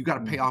 Now, if you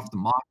got to pay off the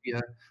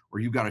mafia,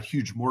 or you got a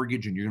huge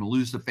mortgage and you're going to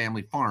lose the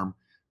family farm,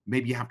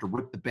 maybe you have to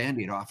rip the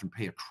Band-Aid off and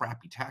pay a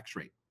crappy tax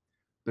rate.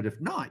 But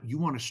if not, you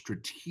want to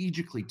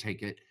strategically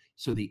take it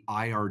so the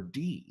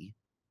IRD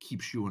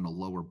keeps you in a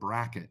lower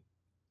bracket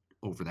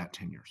over that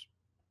 10 years.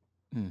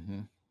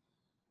 Do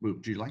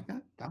you like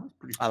that? That was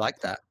pretty. I like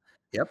that.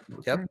 Yep.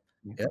 I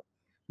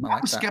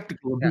was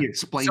skeptical of me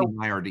explaining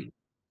IRD.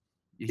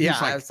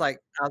 I was like,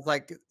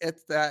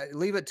 it's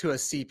leave it to a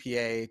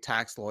CPA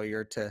tax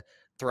lawyer to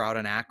throw out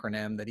an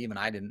acronym that even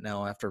I didn't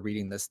know after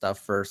reading this stuff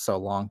for so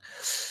long.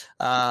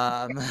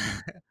 All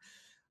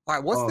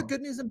right, what's the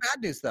good news and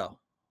bad news though?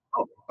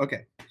 Oh,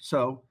 okay.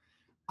 So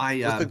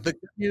the good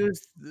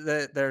news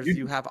that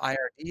you have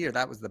IRD, or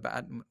that was the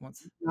bad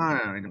ones? No,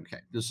 okay.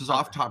 This is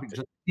off topic.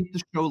 Just keep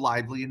the show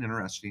lively and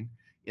interesting.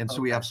 And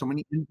so we have so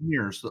many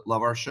engineers that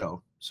love our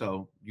show.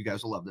 So you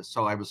guys will love this.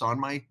 So I was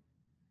on it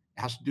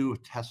has to do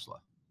with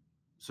Tesla.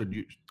 So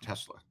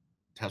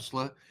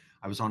Tesla,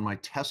 I was on my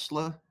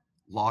Tesla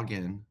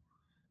login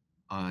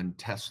on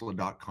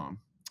Tesla.com.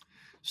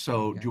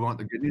 So do you want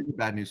the good news or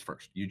bad news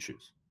first? You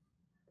choose.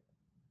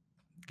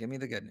 Give me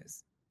the good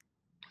news.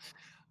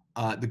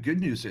 The good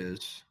news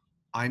is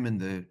I'm in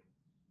the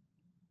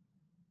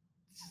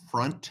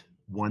front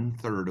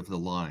 1/3 of the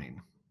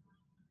line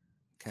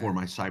for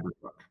my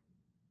Cybertruck.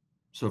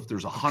 So if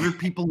there's 100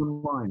 people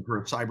in line for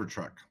a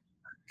Cybertruck,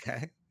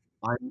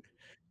 I'm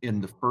in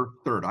the first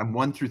third. I'm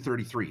 1 through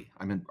 33.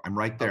 I'm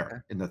right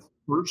there in the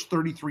first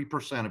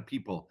 33% of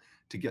people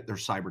to get their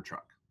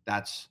Cybertruck.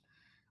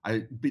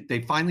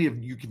 They finally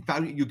have.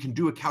 You can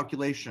do a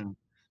calculation.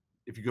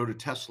 If you go to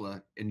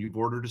Tesla and you've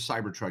ordered a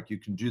Cybertruck, you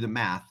can do the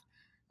math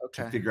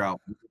to figure out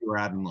where you're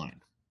at in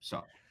line.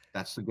 So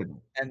that's the good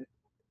one.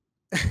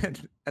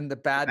 And the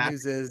bad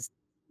news is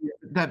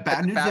that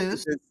bad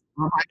news is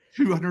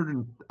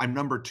I'm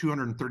number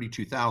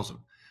 232,000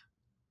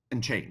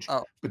 and change.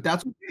 But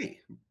that's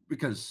okay,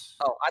 because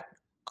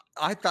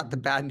I thought the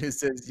bad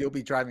news is you'll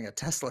be driving a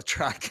Tesla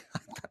truck.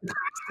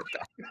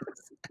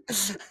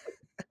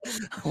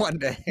 One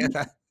day.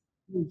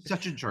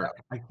 Such a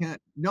jerk. I can't.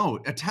 No,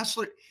 a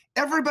Tesla.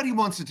 Everybody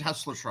wants a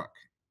Tesla truck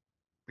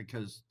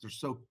because they're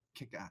so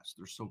kick-ass.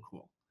 They're so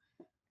cool.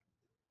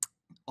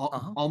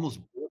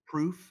 Almost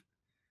bulletproof.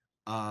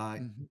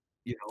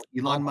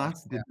 Elon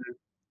Musk did.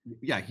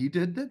 He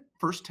did the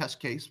first test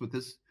case with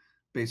this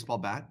baseball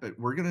bat, but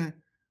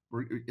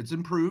it's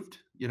improved.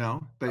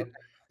 But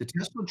the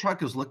Tesla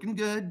truck is looking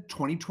good.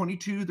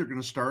 2022, they're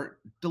going to start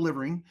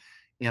delivering.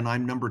 And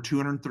I'm number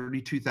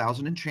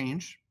 232,000 and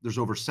change. There's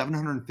over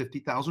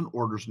 750,000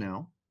 orders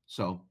now.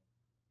 So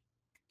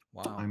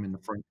I'm in the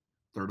front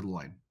third of the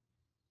line.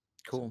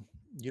 Cool.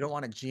 You don't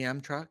want a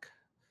GM truck?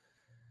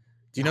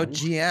 Do you know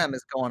GM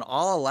is going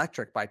all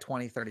electric by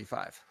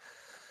 2035?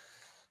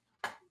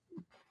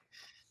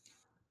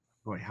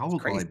 Boy, how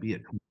old will I be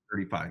at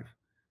 2035?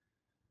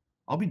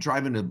 I'll be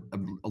driving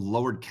a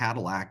lowered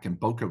Cadillac in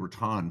Boca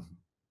Raton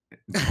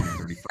in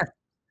 2035.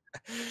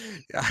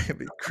 I'll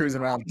be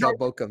cruising around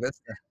Boca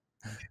Vista.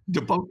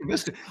 Boca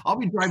Vista. I'll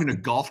be driving a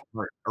golf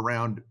cart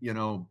around,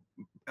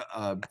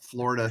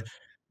 Florida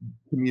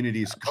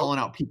communities, calling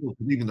out people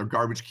leaving their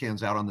garbage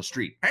cans out on the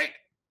street. Hey,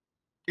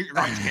 get your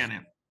garbage can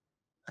in.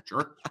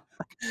 Sure.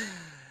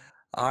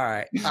 All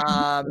right.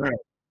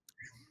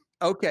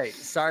 Okay.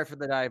 Sorry for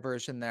the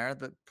diversion there.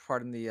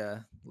 Pardon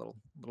the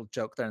little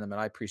joke there in the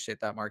middle. I appreciate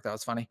that, Mark. That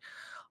was funny.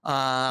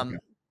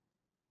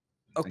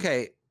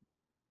 Okay.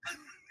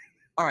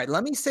 All right.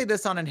 Let me say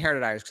this on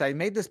inherited IRAs, because I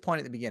made this point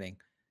at the beginning.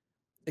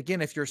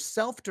 Again, if you're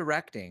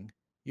self-directing,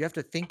 you have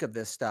to think of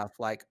this stuff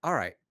like, all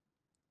right,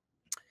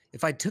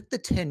 if I took the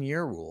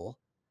 10-year rule,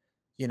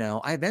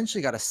 I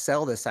eventually got to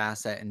sell this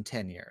asset in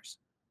 10 years.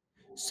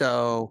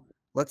 So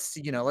let's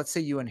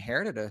say you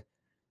inherited a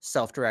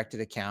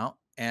self-directed account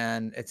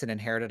and it's an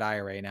inherited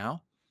IRA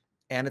now,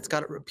 and it's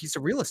got a piece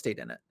of real estate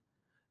in it.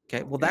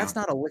 Okay. Well, that's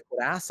not a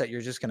liquid asset.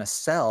 You're just going to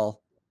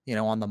sell,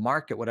 on the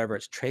market, whatever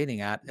it's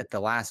trading at the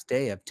last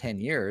day of 10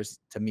 years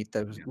to meet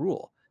the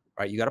rule,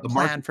 right? You got to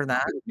plan for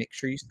that. Make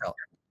sure you sell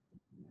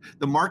it.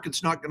 The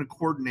market's not going to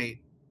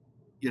coordinate,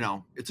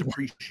 its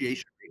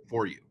appreciation rate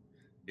for you.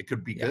 It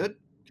could be good,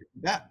 it could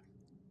be bad.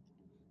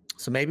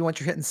 So maybe once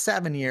you're hitting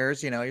 7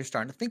 years, you're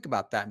starting to think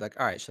about that. Like,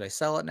 all right, should I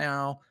sell it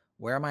now?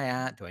 Where am I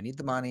at? Do I need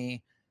the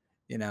money?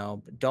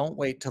 Don't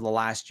wait till the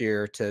last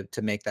year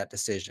to make that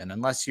decision,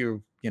 unless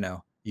you've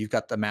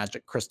got the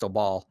magic crystal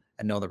ball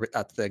and know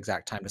that's the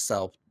exact time to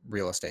sell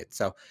real estate.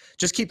 So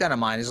just keep that in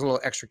mind. There's a little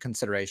extra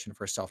consideration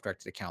for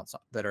self-directed accounts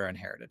that are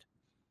inherited.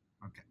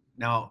 Okay.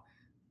 Now,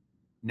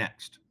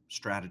 next,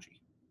 strategy.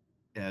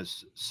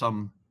 As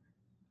some,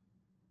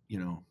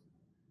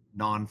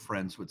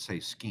 non-friends would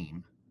say,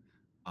 scheme,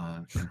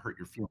 and hurt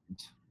your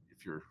feelings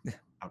if you're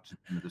out to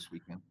dinner this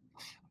weekend.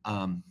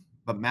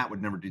 but Matt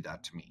would never do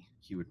that to me.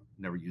 He would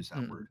never use that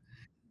Mm. word.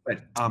 But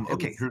It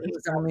okay, was, it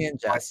was only in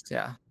jest.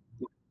 Yeah.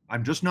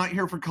 I'm just not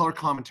here for color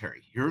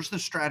commentary. Here's the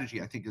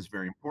strategy I think is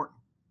very important.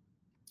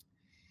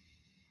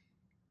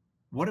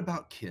 What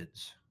about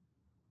kids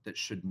that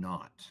should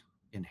not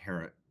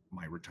inherit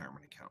my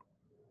retirement account?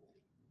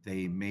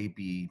 They may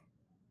be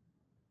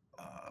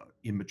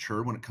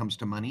immature when it comes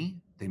to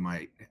money. They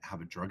might have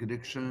a drug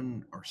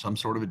addiction or some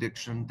sort of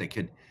addiction. They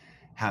could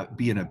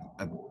be in a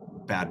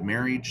bad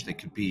marriage. They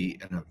could be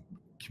in a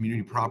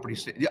community property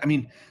state. I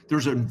mean,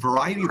 there's a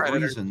variety of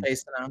reasons.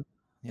 Chasing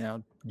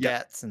them,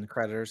 debts and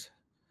creditors.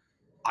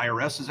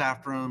 IRS is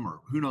after them, or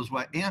who knows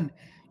what. And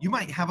you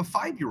might have a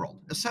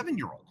 5-year-old, a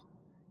 7-year-old,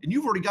 and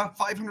you've already got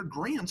 500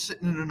 grand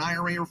sitting in an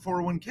IRA or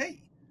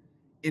 401k.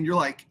 And you're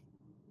like,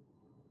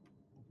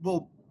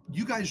 well,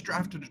 you guys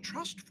drafted a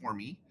trust for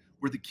me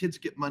where the kids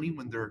get money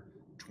when they're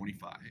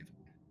 25,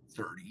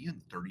 30,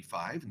 and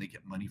 35, and they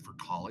get money for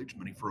college,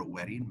 money for a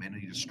wedding,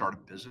 money to start a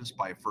business,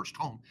 buy a first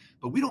home.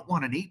 But we don't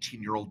want an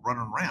 18-year-old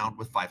running around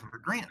with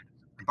 500 grand.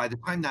 And by the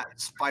time that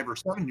 5 or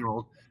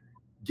 7-year-old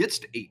gets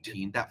to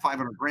 18, that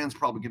 500 grand is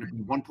probably going to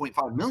be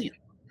 1.5 million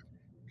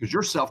because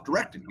you're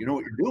self-directed. You know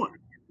what you're doing.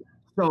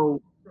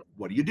 So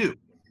what do?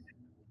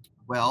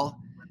 Well,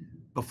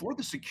 before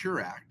the Secure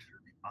Act,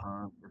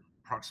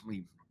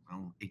 approximately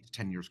 8 to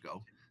 10 years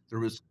ago, there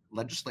was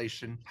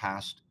legislation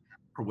passed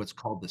for what's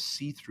called the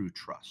see-through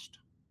trust.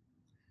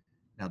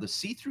 Now, the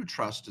see-through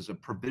trust is a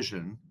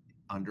provision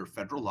under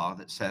federal law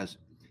that says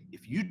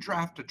if you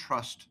draft a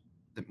trust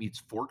that meets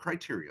 4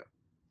 criteria,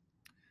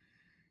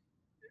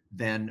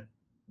 then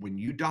when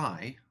you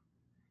die,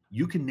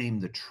 you can name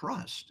the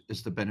trust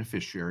as the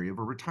beneficiary of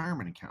a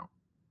retirement account.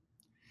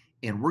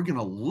 And we're going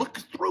to look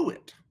through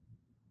it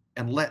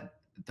and let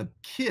the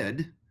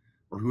kid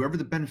or whoever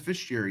the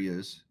beneficiary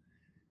is,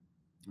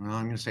 well,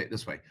 I'm going to say it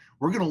this way.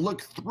 We're going to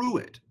look through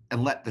it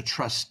and let the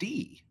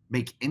trustee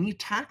make any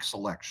tax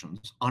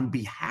elections on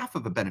behalf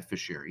of a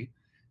beneficiary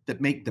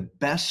that make the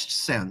best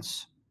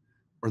sense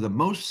or the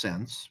most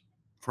sense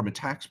from a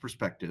tax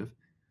perspective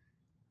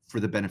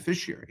for the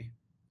beneficiary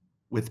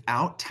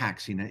without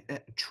taxing it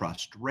at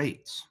trust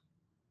rates.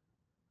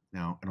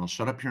 Now, and I'll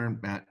shut up here,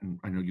 Matt, and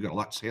I know you got a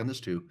lot to say on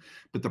this too,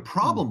 but the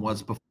problem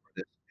was before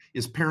this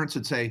is parents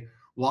would say,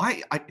 well,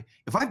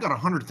 if I've got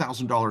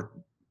 $100,000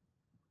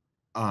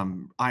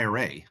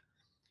 IRA,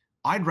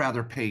 I'd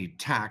rather pay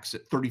tax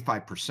at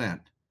 35%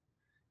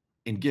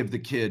 and give the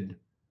kid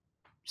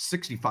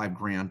 65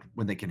 grand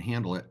when they can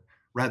handle it,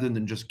 rather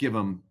than just give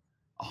them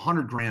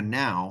 100 grand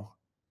now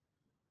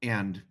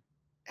and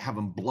have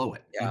them blow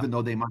it, even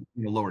though they might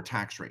be a lower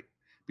tax rate.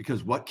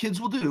 Because what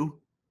kids will do,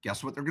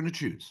 guess what they're going to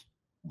choose?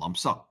 Lump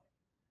sum.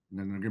 And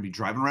then they're going to be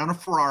driving around a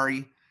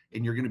Ferrari,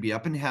 and you're going to be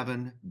up in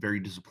heaven very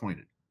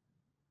disappointed.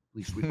 At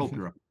least we hope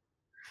you're up.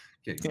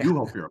 Okay, you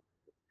hope you're up.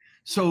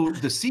 So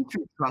the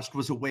see-through trust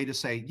was a way to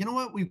say, you know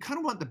what, we kind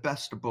of want the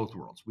best of both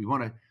worlds. We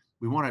want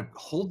to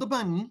hold the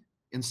money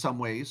in some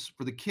ways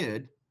for the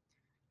kid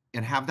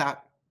and have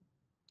that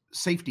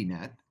safety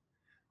net,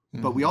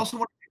 but we also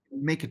want to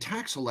make a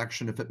tax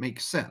election if it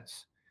makes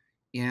sense.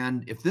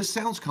 And if this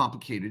sounds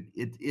complicated,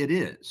 it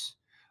is,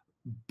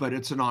 but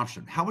it's an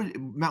option.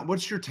 Matt,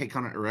 what's your take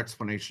on it or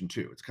explanation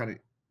too? It's kind of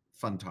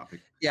fun topic.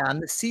 Yeah,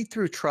 and the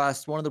see-through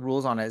trust, one of the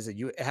rules on it is that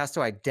it has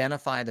to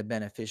identify the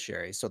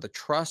beneficiary. So the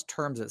trust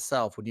terms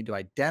itself would need to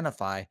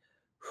identify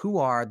who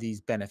are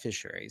these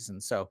beneficiaries.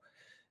 And so,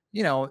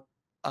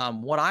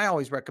 what I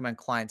always recommend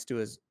clients do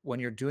is when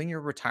you're doing your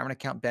retirement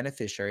account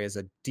beneficiary as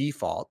a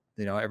default,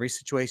 every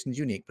situation is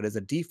unique, but as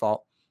a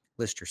default,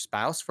 list your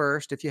spouse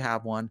first if you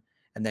have one,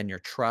 and then your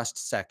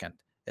trust second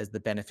as the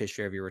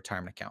beneficiary of your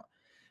retirement account.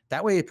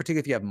 That way, particularly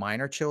if you have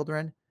minor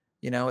children,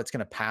 it's going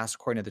to pass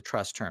according to the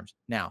trust terms.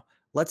 Now,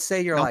 let's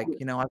say you're I've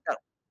got,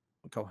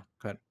 go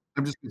ahead.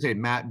 I'm just going to say,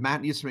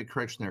 Matt needs to make a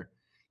correction there.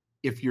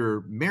 If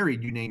you're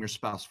married, you name your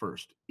spouse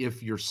first.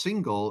 If you're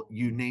single,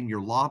 you name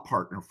your law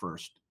partner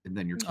first, and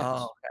then your kids.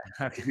 Oh,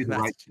 okay.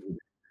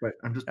 But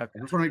I just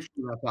want to make sure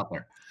that's out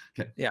there.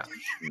 Okay. Yeah.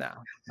 No,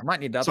 I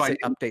might need to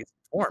update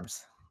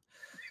forms.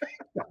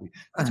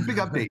 That's a big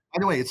update. By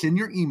the way, it's in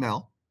your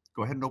email.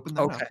 Go ahead and open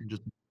that up and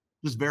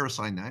just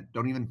VeriSign that.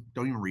 Don't even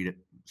read it.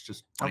 It's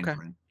just fine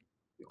print.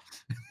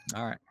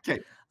 All right.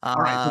 Okay. All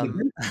right. So the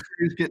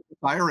beneficiaries get this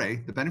IRA.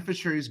 The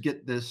beneficiaries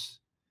get this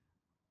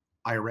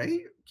IRA.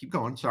 Keep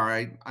going.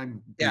 Sorry,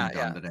 I'm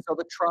done today. So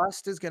the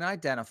trust is going to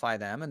identify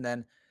them, and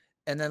then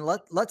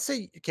let's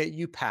say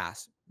you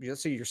pass.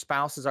 So your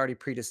spouse has already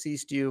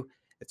predeceased you.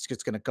 It's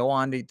just going to go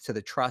on to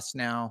the trust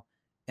now,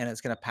 and it's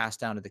going to pass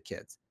down to the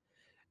kids.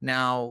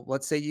 Now,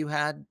 let's say you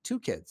had 2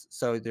 kids.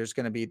 So there's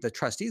going to be the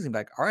trustees and be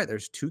like, all right,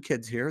 there's 2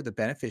 kids here, the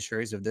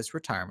beneficiaries of this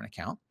retirement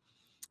account.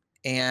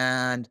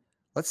 And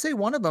let's say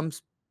one of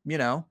them's,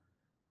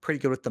 pretty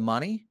good with the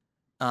money.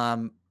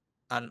 And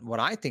what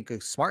I think a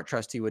smart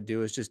trustee would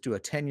do is just do a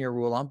 10-year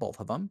rule on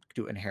both of them,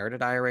 do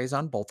inherited IRAs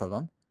on both of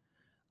them.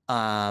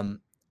 And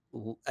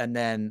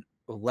then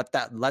let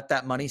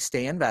that money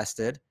stay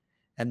invested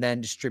and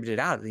then distribute it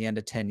out at the end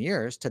of 10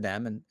 years to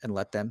them and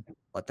let them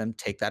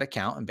take that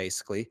account and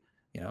basically,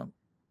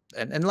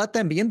 and let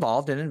them be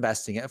involved in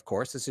investing it. Of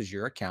course, this is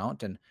your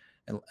account, and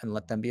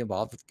let them be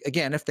involved.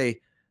 Again, if they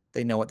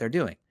know what they're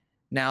doing.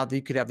 Now,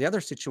 you could have the other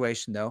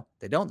situation though,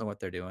 they don't know what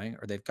they're doing,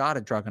 or they've got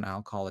a drug and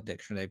alcohol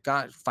addiction, they've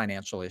got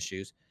financial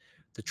issues.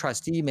 The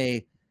trustee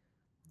may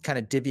kind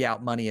of divvy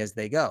out money as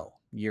they go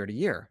year to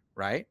year,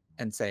 right?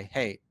 And say,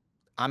 hey,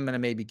 I'm going to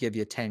maybe give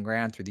you 10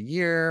 grand through the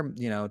year,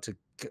 to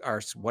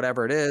or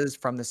whatever it is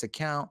from this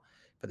account.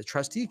 But the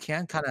trustee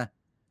can kind of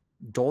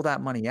dole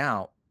that money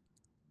out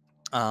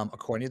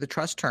according to the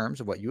trust terms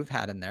of what you have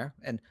had in there.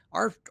 And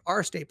our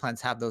estate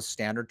plans have those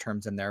standard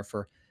terms in there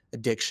for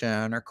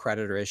addiction or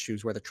creditor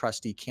issues where the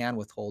trustee can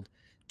withhold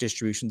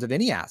distributions of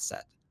any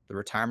asset, the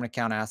retirement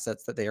account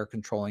assets that they are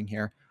controlling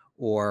here,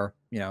 or,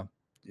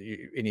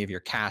 any of your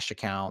cash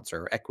accounts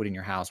or equity in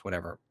your house,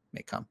 whatever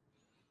may come.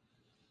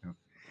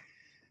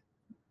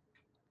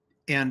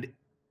 And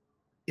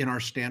in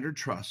our standard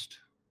trust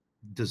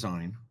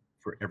design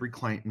for every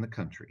client in the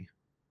country,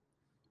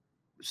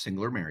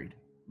 single or married,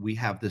 we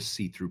have this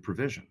see-through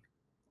provision.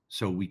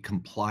 So we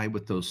comply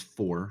with those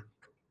 4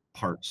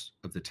 parts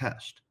of the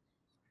test.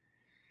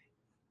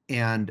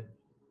 And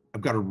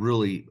I've got a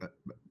really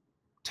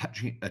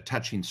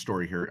touching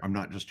story here. I'm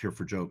not just here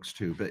for jokes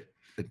too, but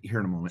here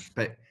in a moment.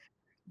 But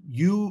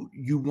you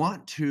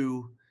want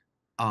to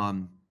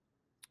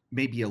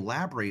maybe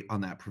elaborate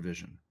on that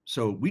provision.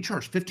 So we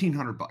charge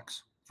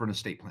 $1,500 for an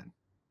estate plan.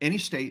 Any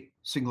state,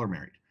 single or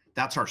married.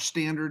 That's our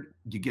standard.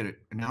 You get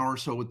an hour or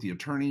so with the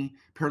attorney,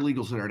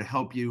 paralegals that are to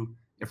help you.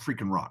 It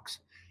freaking rocks.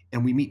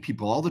 And we meet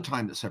people all the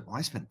time that said, well,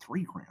 I spent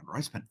 $3 grand or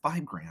I spent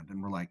 $5 grand.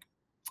 And we're like,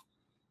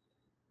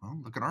 well,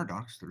 look at our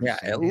docs. Yeah,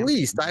 at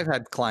least I've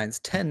had clients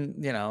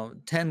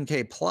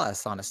 10K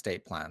plus on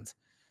estate plans.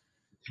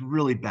 It's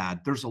really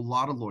bad. There's a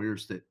lot of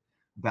lawyers that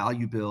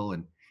value bill,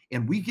 and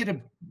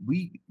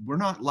we're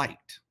not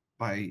liked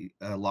by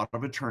a lot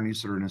of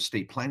attorneys that are in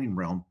estate planning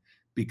realm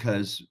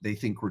because they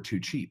think we're too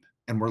cheap.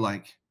 And we're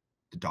like,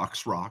 the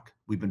docs rock.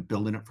 We've been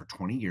building it for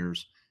 20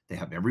 years. They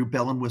have every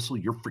bell and whistle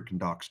your freaking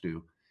docs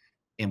do.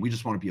 And we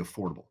just want to be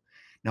affordable.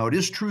 Now, it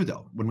is true,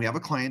 though, when we have a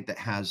client that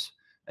has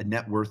a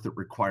net worth that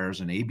requires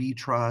an AB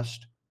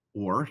trust,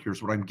 or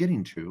here's what I'm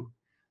getting to,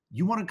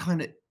 you want to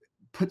kind of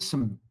put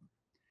some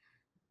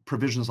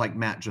provisions like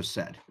Matt just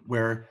said,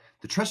 where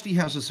the trustee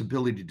has this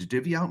ability to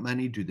divvy out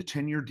money, do the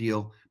 10-year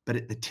deal, but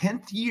at the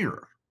 10th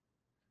year,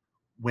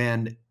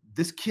 when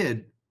this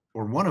kid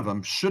or one of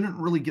them shouldn't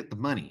really get the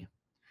money,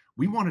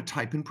 we want to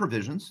type in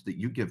provisions that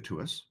you give to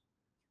us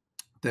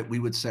that we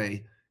would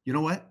say, you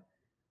know what?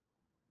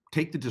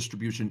 Take the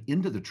distribution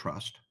into the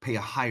trust, pay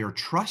a higher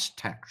trust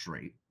tax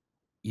rate,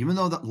 even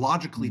though that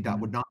logically that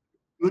would not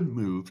be a good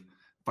move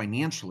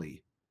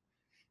financially,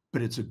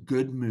 but it's a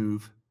good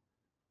move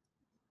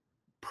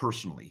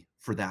personally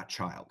for that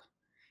child.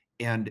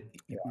 And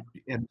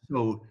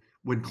so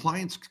when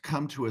clients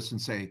come to us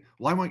and say,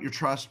 well, I want your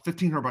trust,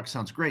 $1,500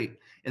 sounds great.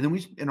 And then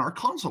in our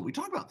consult, we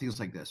talk about things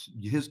like this,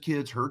 his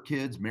kids, her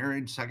kids,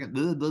 married, second,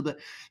 blah, blah, blah.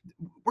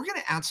 We're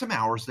going to add some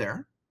hours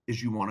there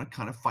as you want to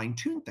kind of fine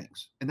tune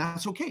things. And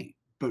that's okay.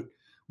 But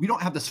we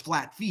don't have this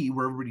flat fee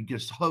where everybody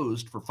gets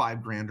hosed for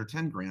 $5 grand or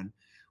 10 grand.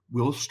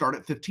 We'll start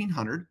at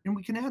 1,500 and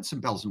we can add some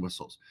bells and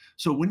whistles.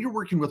 So when you're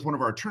working with one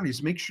of our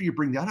attorneys, make sure you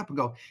bring that up and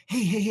go,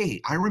 hey,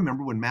 I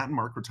remember when Matt and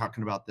Mark were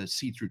talking about the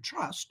see-through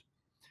trust,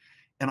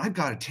 and I've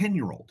got a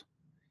 10-year-old,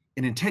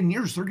 and in 10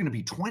 years, they're going to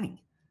be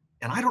 20.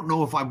 And I don't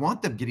know if I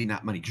want them getting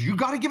that money, because you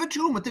got to give it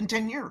to them within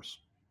 10 years.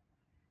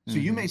 So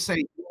you may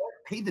say,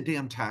 pay the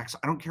damn tax.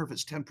 I don't care if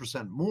it's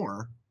 10%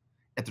 more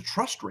at the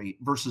trust rate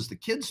versus the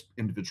kid's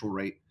individual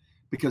rate,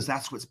 because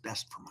that's what's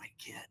best for my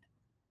kid.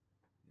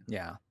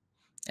 Yeah.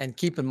 And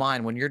keep in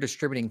mind, when you're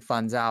distributing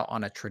funds out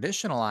on a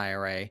traditional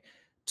IRA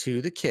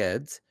to the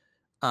kids,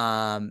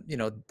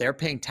 they're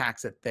paying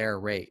tax at their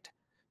rate.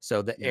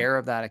 So the heir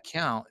of that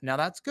account, now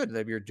that's good.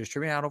 If you're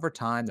distributing out over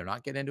time, they're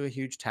not getting into a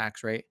huge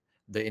tax rate.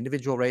 The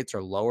individual rates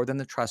are lower than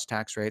the trust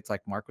tax rates,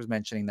 like Mark was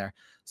mentioning there.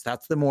 So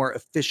that's the more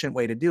efficient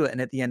way to do it.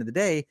 And at the end of the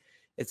day,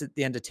 it's at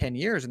the end of 10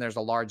 years and there's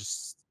a large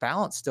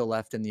balance still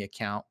left in the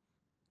account.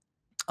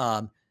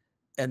 And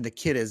the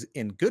kid is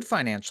in good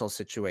financial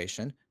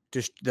situation.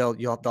 They'll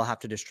have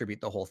to distribute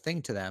the whole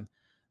thing to them.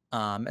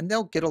 And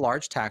they'll get a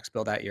large tax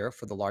bill that year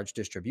for the large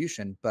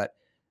distribution. But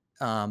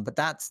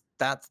that's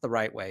the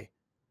right way.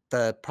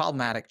 The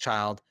problematic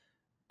child,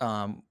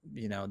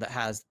 that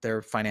has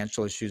their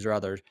financial issues or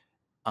others,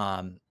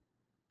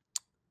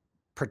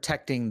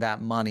 protecting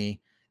that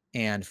money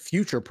and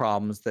future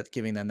problems that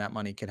giving them that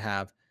money could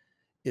have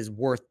is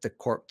worth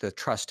the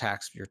trust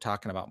tax you're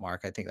talking about,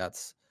 Mark. I think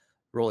that's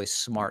a really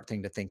smart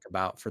thing to think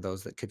about for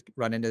those that could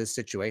run into this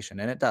situation.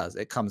 And it does,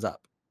 it comes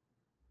up.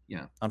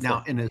 Yeah.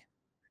 Now,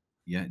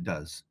 it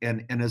does.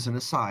 And as an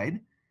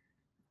aside,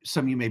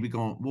 some of you may be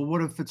going, well,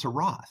 what if it's a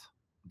Roth?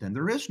 Then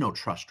there is no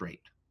trust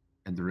rate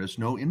and there is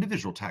no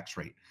individual tax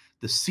rate.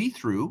 The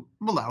see-through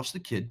allows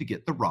the kid to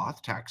get the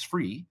Roth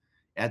tax-free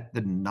at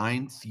the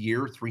 9th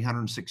year,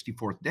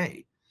 364th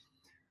day.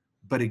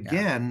 But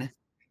again,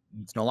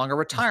 it's no longer a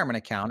retirement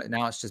account.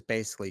 Now it's just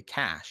basically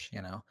cash,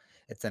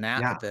 it's an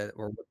asset,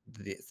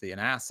 it's an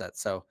asset.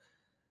 So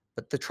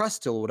but the trust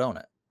still would own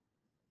it.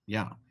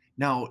 Yeah.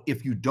 Now,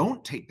 if you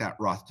don't take that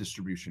Roth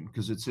distribution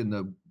because it's in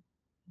the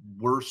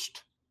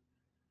worst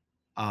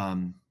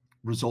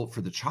result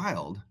for the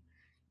child,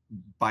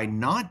 by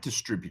not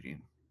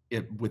distributing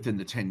it within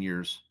the 10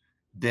 years,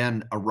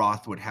 then a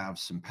Roth would have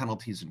some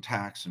penalties and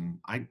tax. And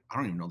I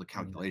don't even know the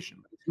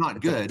calculation. It's not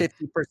good. A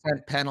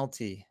 50%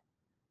 penalty.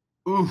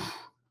 Oof.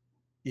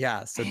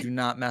 Yeah. So do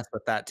not mess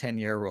with that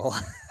 10-year rule.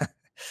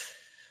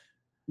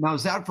 Now,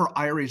 is that for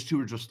IRAs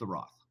too, or just the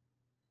Roth?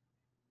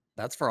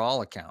 That's for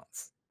all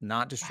accounts,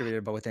 not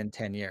distributed, but within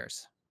 10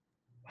 years.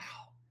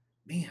 Wow.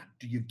 Man,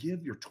 do you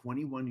give your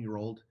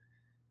 21-year-old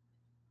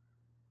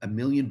 $1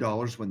 million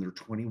when they're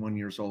 21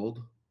 years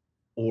old,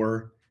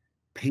 or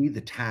pay the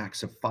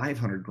tax of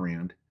 500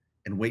 grand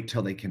and wait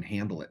till they can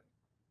handle it?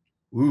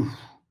 Ooh,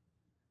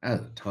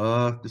 that's a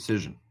tough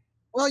decision.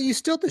 Well, you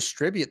still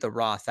distribute the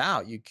Roth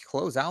out. You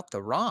close out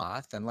the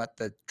Roth and let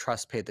the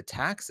trust pay the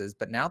taxes,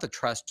 but now the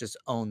trust just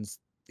owns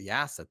the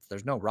assets.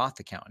 There's no Roth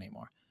account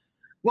anymore.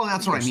 Well,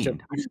 that's what I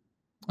mean.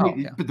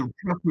 But the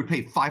trust would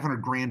pay 500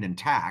 grand in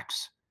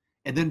tax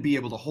and then be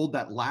able to hold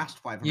that last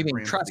 500 You mean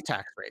grand. trust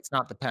tax rates,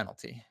 not the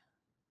penalty.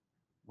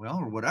 Well,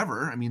 or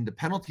whatever. I mean, the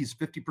penalty is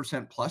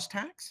 50% plus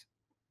tax.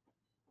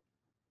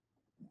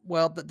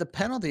 Well, the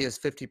penalty is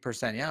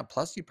 50%. Yeah.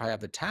 Plus you probably have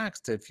the tax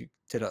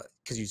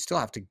because you still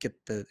have to get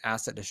the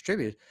asset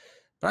distributed.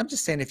 But I'm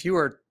just saying, if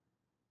you're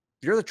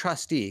the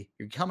trustee,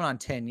 you're coming on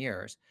 10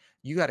 years,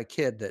 you got a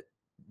kid that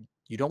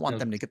you don't want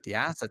them to get the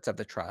assets of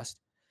the trust.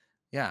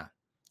 Yeah.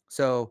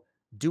 So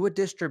do a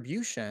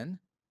distribution,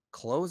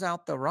 close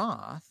out the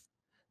Roth,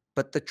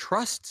 but the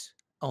trust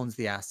owns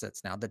the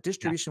assets now. The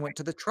distribution went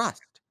to the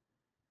trust.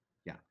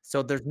 Yeah.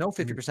 So there's no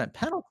 50%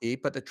 penalty,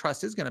 but the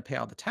trust is going to pay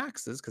all the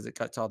taxes because it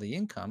cuts all the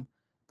income.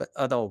 But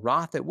although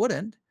Roth, it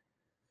wouldn't.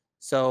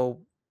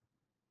 So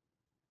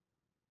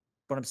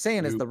what I'm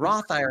saying is the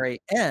Roth IRA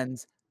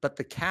ends, but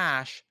the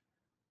cash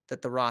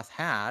that the Roth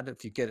had,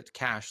 if you get it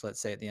cash,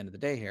 let's say at the end of the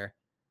day here,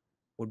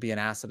 would be an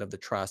asset of the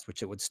trust,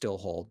 which it would still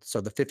hold.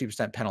 So the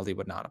 50% penalty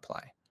would not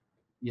apply.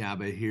 Yeah,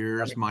 but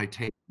here's my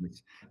take.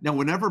 Now,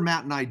 whenever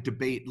Matt and I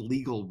debate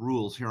legal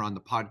rules here on the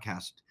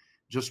podcast,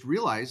 just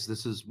realize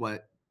this is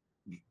what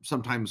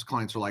sometimes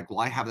clients are like, well,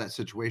 I have that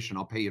situation.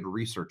 I'll pay you to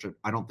research it.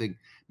 I don't think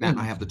Matt and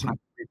I have the time to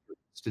research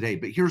this today,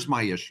 but here's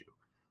my issue.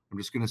 I'm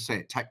just going to say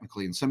it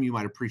technically, and some of you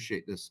might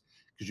appreciate this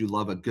because you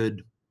love a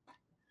good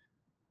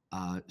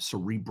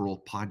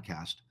cerebral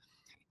podcast,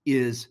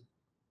 is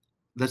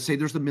let's say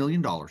there's $1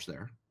 million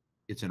there.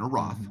 It's in a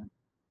Roth,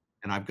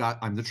 and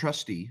I'm the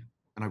trustee,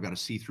 and I've got a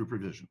see-through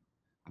provision.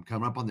 I'm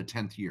coming up on the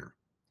 10th year.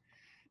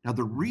 Now,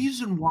 the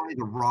reason why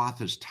the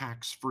Roth is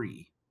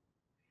tax-free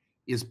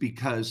is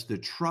because the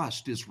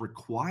trust is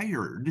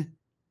required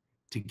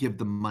to give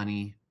the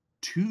money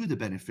to the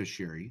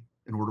beneficiary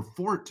in order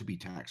for it to be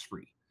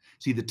tax-free.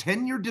 See, the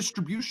 10-year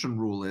distribution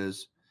rule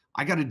is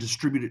I got to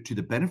distribute it to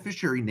the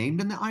beneficiary named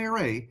in the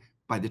IRA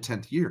by the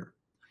 10th year.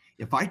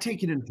 If I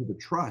take it into the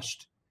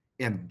trust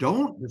and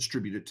don't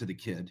distribute it to the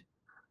kid,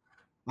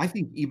 I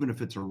think even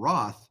if it's a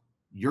Roth,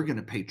 you're going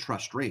to pay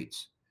trust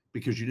rates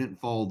because you didn't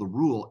follow the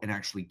rule and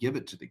actually give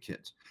it to the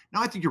kids.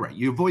 Now, I think you're right.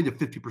 You avoid the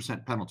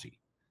 50% penalty.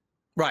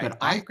 Right. But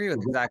I agree with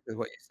exactly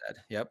what you said.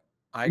 Yep.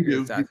 I agree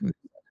with exactly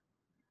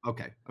what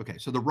you said. Okay.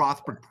 So the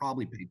Roth would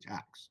probably pay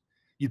tax.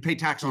 You'd pay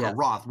tax on a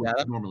Roth, which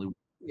normally.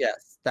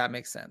 Yes, that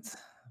makes sense,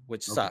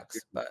 which sucks,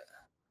 but.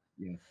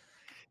 Yeah.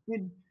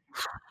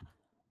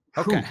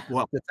 Okay.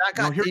 Well, if that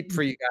got deep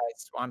for you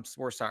guys,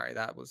 we're sorry.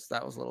 That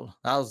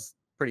was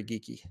pretty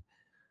geeky.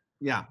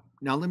 Yeah.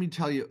 Now let me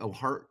tell you a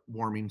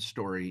heartwarming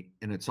story,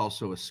 and it's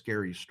also a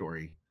scary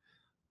story.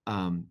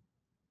 And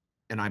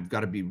I've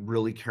got to be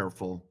really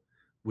careful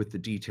with the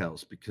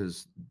details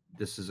because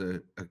this is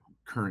a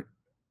current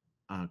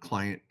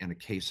client and a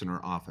case in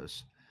our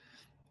office.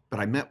 But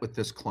I met with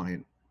this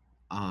client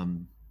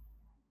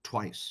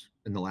twice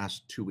in the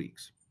last 2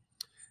 weeks.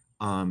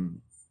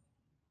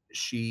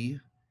 She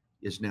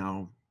is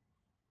now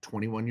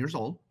 21 years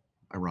old,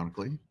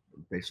 ironically,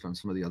 based on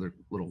some of the other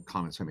little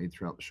comments I made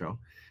throughout the show.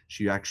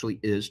 She actually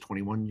is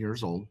 21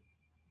 years old.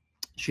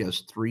 She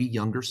has 3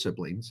 younger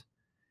siblings,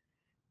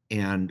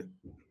 and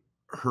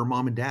her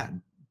mom and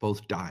dad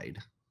both died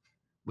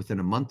within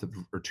a month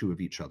or two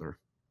of each other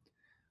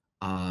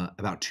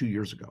about 2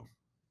 years ago.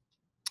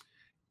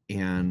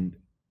 And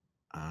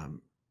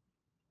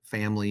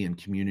family and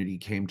community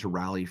came to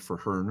rally for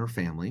her and her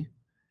family.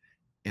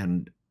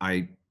 And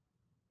I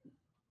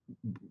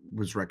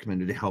was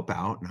recommended to help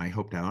out, and I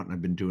helped out, and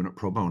I've been doing it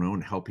pro bono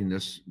and helping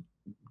this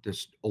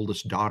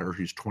oldest daughter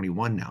who's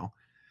 21 now.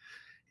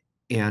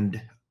 And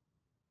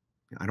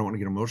I don't want to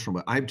get emotional,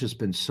 but I've just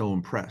been so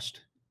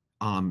impressed.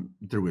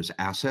 There was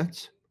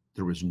assets,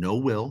 there was no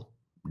will,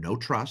 no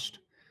trust,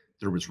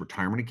 there was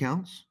retirement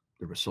accounts,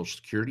 there was Social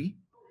Security,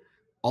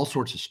 all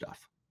sorts of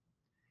stuff.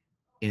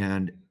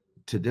 And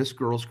to this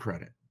girl's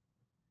credit,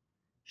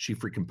 she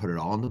freaking put it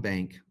all in the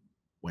bank,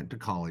 went to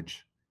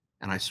college,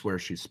 and I swear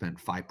she spent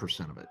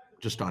 5% of it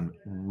just on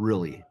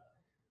really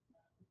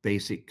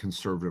basic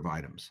conservative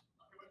items.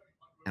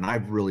 And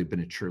I've really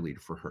been a cheerleader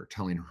for her,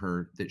 telling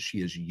her that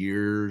she is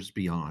years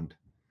beyond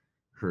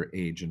her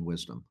age and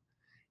wisdom.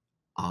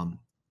 And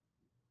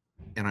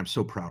I'm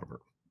so proud of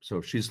her. So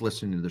if she's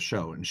listening to the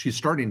show, and she's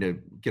starting to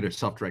get a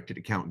self-directed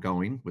account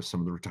going with some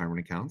of the retirement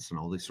accounts and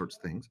all these sorts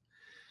of things.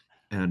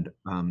 And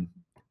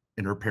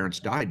her parents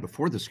died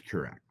before the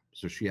Secure Act.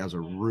 So she has a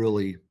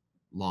really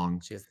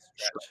long stretch.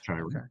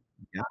 Okay.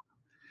 Yeah.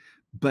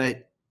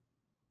 But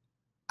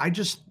I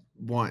just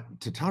want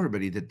to tell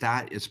everybody that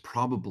that is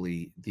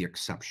probably the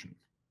exception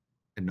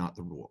and not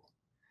the rule.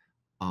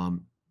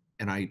 And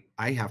I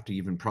have to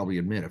even probably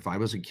admit, if I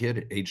was a kid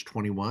at age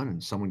 21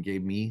 and someone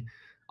gave me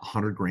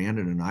 $100,000 in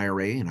an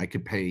IRA and I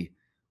could pay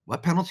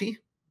what penalty?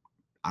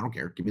 I don't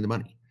care. Give me the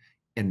money.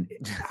 And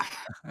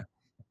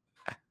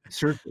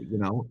seriously,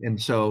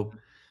 and so,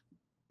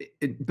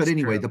 but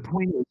anyway, the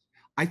point is,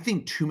 I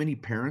think too many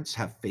parents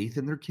have faith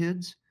in their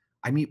kids.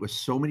 I meet with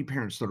so many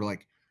parents that are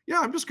like, yeah,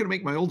 I'm just going to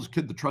make my oldest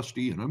kid the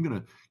trustee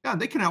and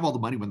they can have all the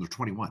money when they're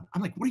 21.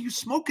 I'm like, what are you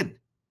smoking?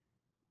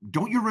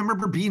 Don't you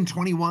remember being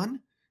 21?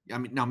 I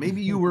mean, now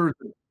maybe you were,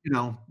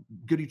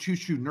 goody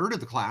two-shoe nerd of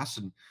the class.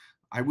 And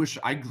I wish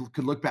I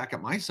could look back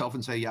at myself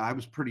and say, yeah, I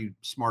was pretty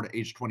smart at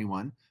age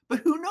 21, but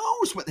who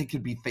knows what they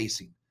could be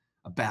facing?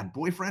 A bad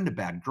boyfriend, a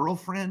bad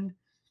girlfriend,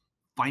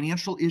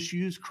 financial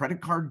issues,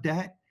 credit card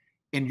debt.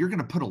 And you're going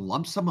to put a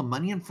lump sum of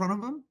money in front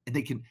of them and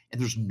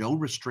there's no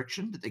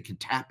restriction that they can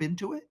tap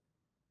into it.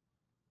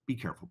 Be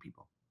careful,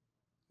 people.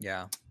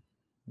 Yeah.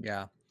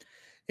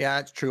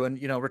 It's true.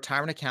 And,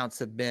 retirement accounts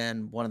have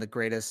been one of the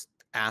greatest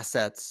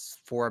assets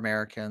for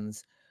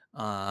Americans.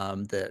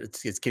 That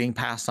it's getting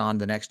passed on to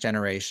the next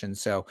generation.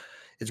 So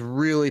it's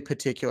really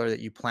particular that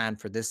you plan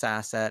for this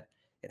asset.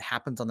 It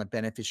happens on the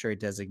beneficiary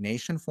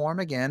designation form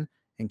again,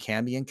 and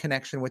can be in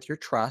connection with your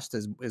trust,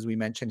 as we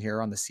mentioned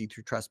here on the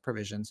see-through trust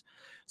provisions.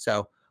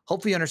 So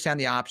hopefully you understand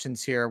the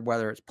options here,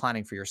 whether it's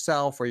planning for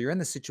yourself or you're in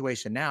the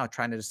situation now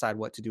trying to decide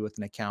what to do with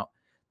an account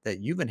that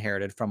you've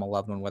inherited from a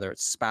loved one, whether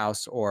it's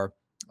spouse or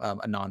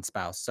a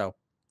non-spouse. So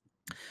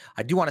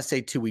I do want to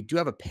say too, we do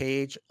have a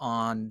page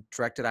on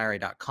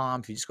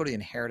directedira.com. If you just go to the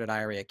inherited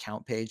IRA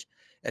account page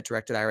at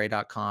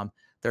directedira.com,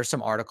 there's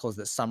some articles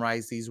that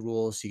summarize these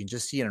rules. So you can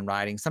just see it in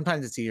writing.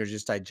 Sometimes it's easier to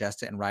just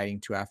digest it in writing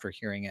too after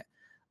hearing it,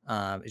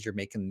 as you're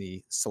making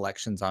the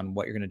selections on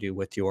what you're going to do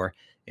with your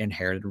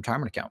inherited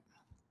retirement account.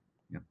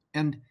 Yeah.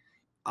 And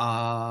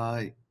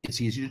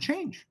it's easy to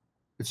change.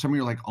 If some of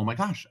you are like, oh my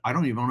gosh, I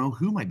don't even know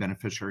who my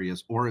beneficiary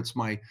is, or it's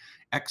my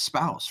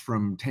ex-spouse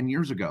from 10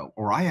 years ago,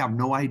 or I have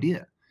no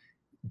idea.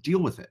 Deal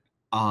with it.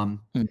 And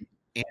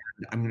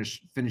I'm going to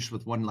finish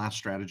with one last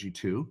strategy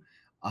too,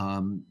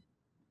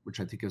 which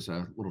I think is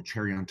a little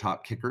cherry on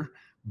top kicker.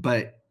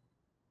 But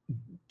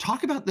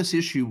talk about this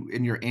issue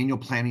in your annual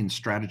planning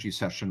strategy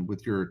session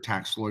with your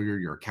tax lawyer,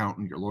 your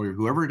accountant, your lawyer,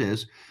 whoever it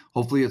is.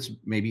 Hopefully it's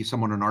maybe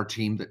someone on our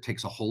team that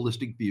takes a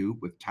holistic view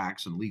with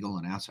tax and legal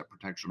and asset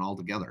protection all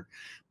together.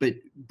 But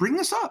bring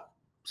this up.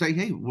 Say,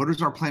 hey, what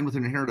is our plan with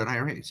inherited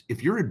IRAs?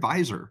 If your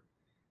advisor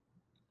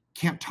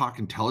can't talk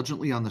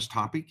intelligently on this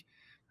topic,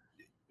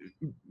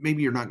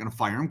 maybe you're not going to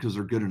fire them because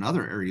they're good in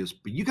other areas,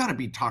 but you got to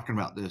be talking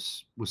about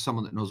this with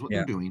someone that knows what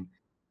they're doing,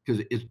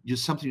 because it's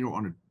just something you don't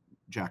want to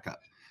jack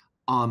up.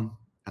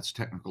 That's a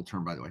technical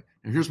term, by the way.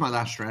 And here's my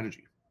last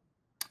strategy.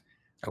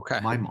 Okay.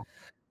 My mom,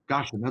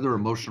 gosh, another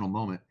emotional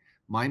moment.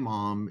 My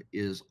mom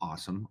is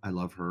awesome. I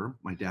love her.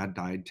 My dad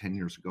died 10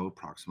 years ago,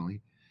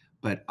 approximately.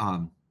 But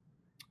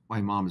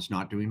my mom is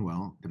not doing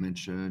well,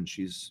 dementia, and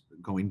she's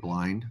going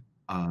blind.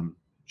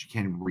 She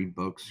can't even read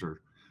books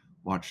or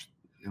watch,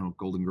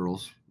 Golden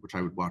Girls, which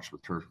I would watch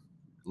with her.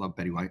 I love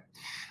Betty White.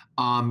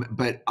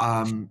 But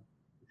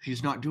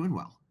she's not doing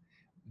well.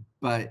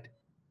 But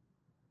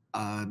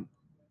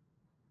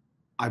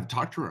I've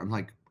talked to her. I'm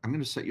like, I'm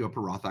going to set you up a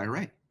Roth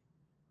IRA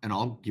and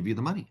I'll give you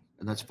the money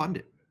and that's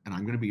funded. And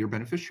I'm going to be your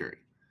beneficiary.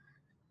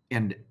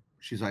 And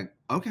she's like,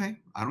 okay,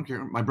 I don't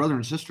care. My brother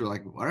and sister are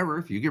like, whatever,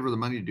 if you give her the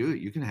money to do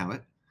it, you can have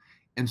it.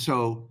 And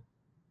so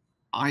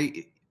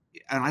I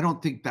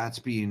don't think that's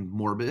being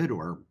morbid,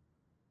 or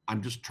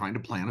I'm just trying to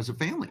plan as a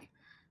family.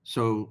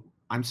 So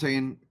I'm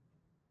saying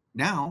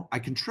now I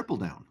can triple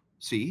down.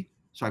 See?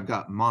 So I've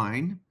got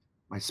mine,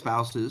 my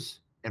spouse's,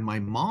 and my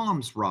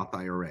mom's Roth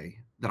IRA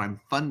that I'm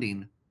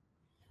funding,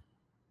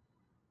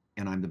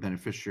 and I'm the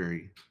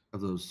beneficiary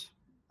of those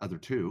other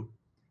two,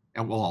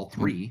 and well, all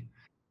three.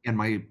 And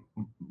my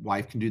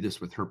wife can do this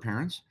with her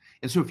parents.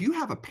 And so if you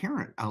have a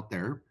parent out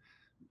there,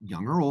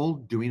 young or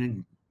old,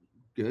 doing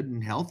good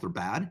in health or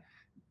bad,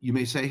 you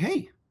may say,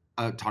 hey,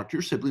 talk to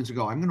your siblings and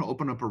go, I'm going to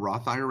open up a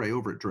Roth IRA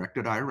over at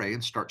Directed IRA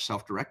and start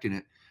self-directing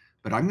it,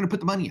 but I'm going to put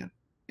the money in.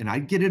 And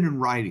I'd get it in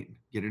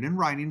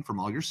writing from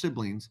all your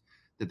siblings,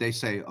 that they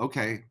say,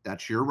 okay,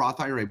 that's your Roth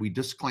IRA. We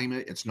disclaim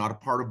it. It's not a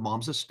part of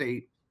mom's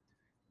estate,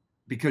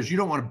 because you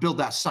don't want to build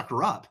that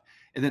sucker up.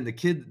 And then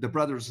the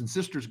brothers and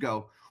sisters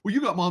go, well, you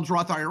got mom's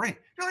Roth IRA.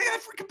 You're like, I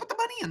freaking put the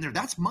money in there.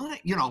 That's mine.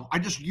 I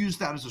just use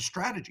that as a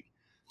strategy.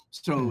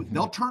 So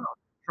they'll turn on,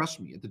 trust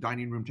me, at the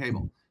dining room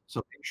table.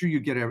 So make sure you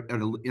get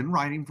in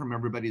writing from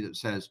everybody that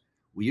says,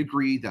 We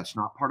agree that's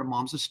not part of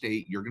mom's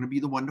estate. You're going to be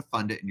the one to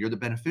fund it, and you're the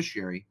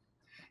beneficiary.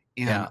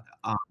 And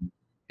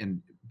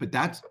but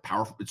that's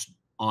powerful. It's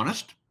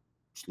honest.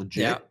 It's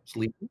legit. It's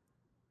legal.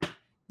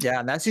 Yeah,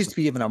 and that's used to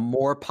be even a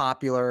more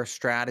popular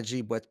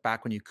strategy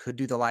back when you could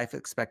do the life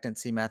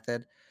expectancy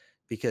method,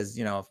 because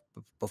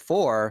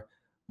before,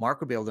 Mark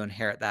would be able to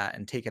inherit that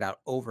and take it out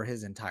over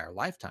his entire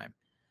lifetime.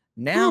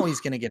 Now he's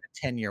going to get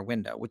a 10-year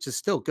window, which is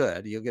still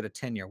good. You'll get a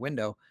 10-year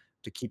window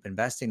to keep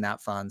investing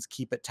that funds,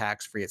 keep it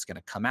tax-free. It's going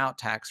to come out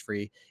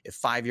tax-free. If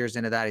 5 years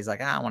into that, he's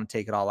like, I want to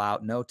take it all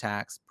out, no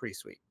tax, pretty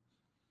sweet.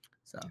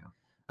 So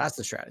that's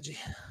the strategy.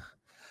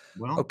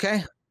 Well,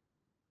 okay.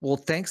 Well,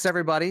 thanks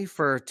everybody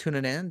for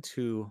tuning in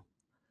to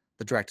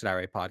the Directed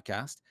IRA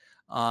podcast.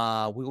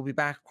 We will be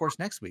back, of course,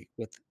 next week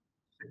with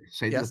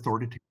the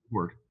authoritative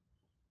word.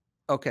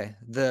 Okay,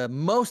 the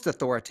most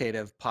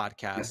authoritative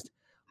podcast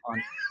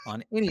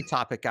on any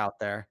topic out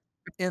there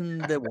in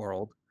the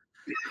world.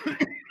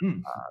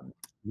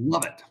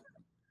 Love it.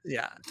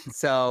 Yeah.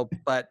 So,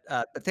 but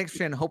thanks for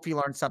tuning in. Hope you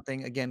learned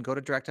something. Again, go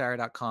to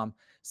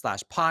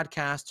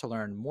directedira.com/podcast to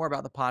learn more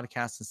about the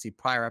podcast and see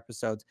prior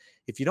episodes.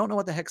 If you don't know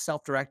what the heck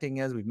self-directing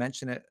is, we've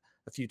mentioned it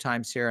a few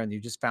times here, and you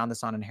just found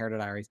this on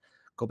Inherited IRAs,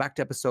 go back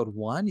to episode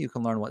 1. You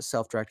can learn what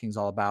self-directing is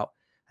all about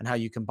and how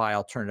you can buy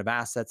alternative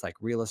assets like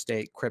real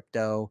estate,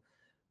 crypto,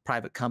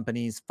 private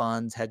companies,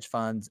 funds, hedge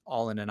funds,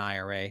 all in an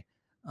IRA.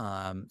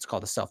 It's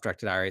called the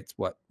self-directed IRA. It's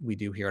what we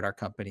do here at our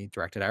company,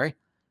 Directed IRA.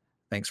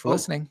 Thanks for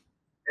listening.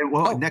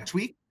 Well, next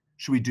week,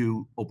 should we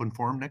do open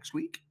forum next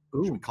week?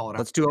 Should we call it?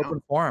 Let's do open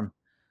forum.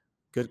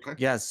 Good. Okay.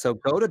 Yes. So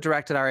go to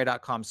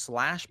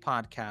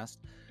directedira.com/podcast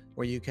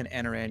where you can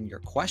enter in your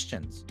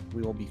questions.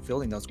 We will be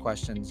fielding those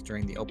questions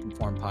during the open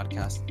forum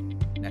podcast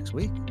next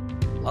week.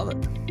 Love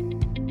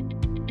it.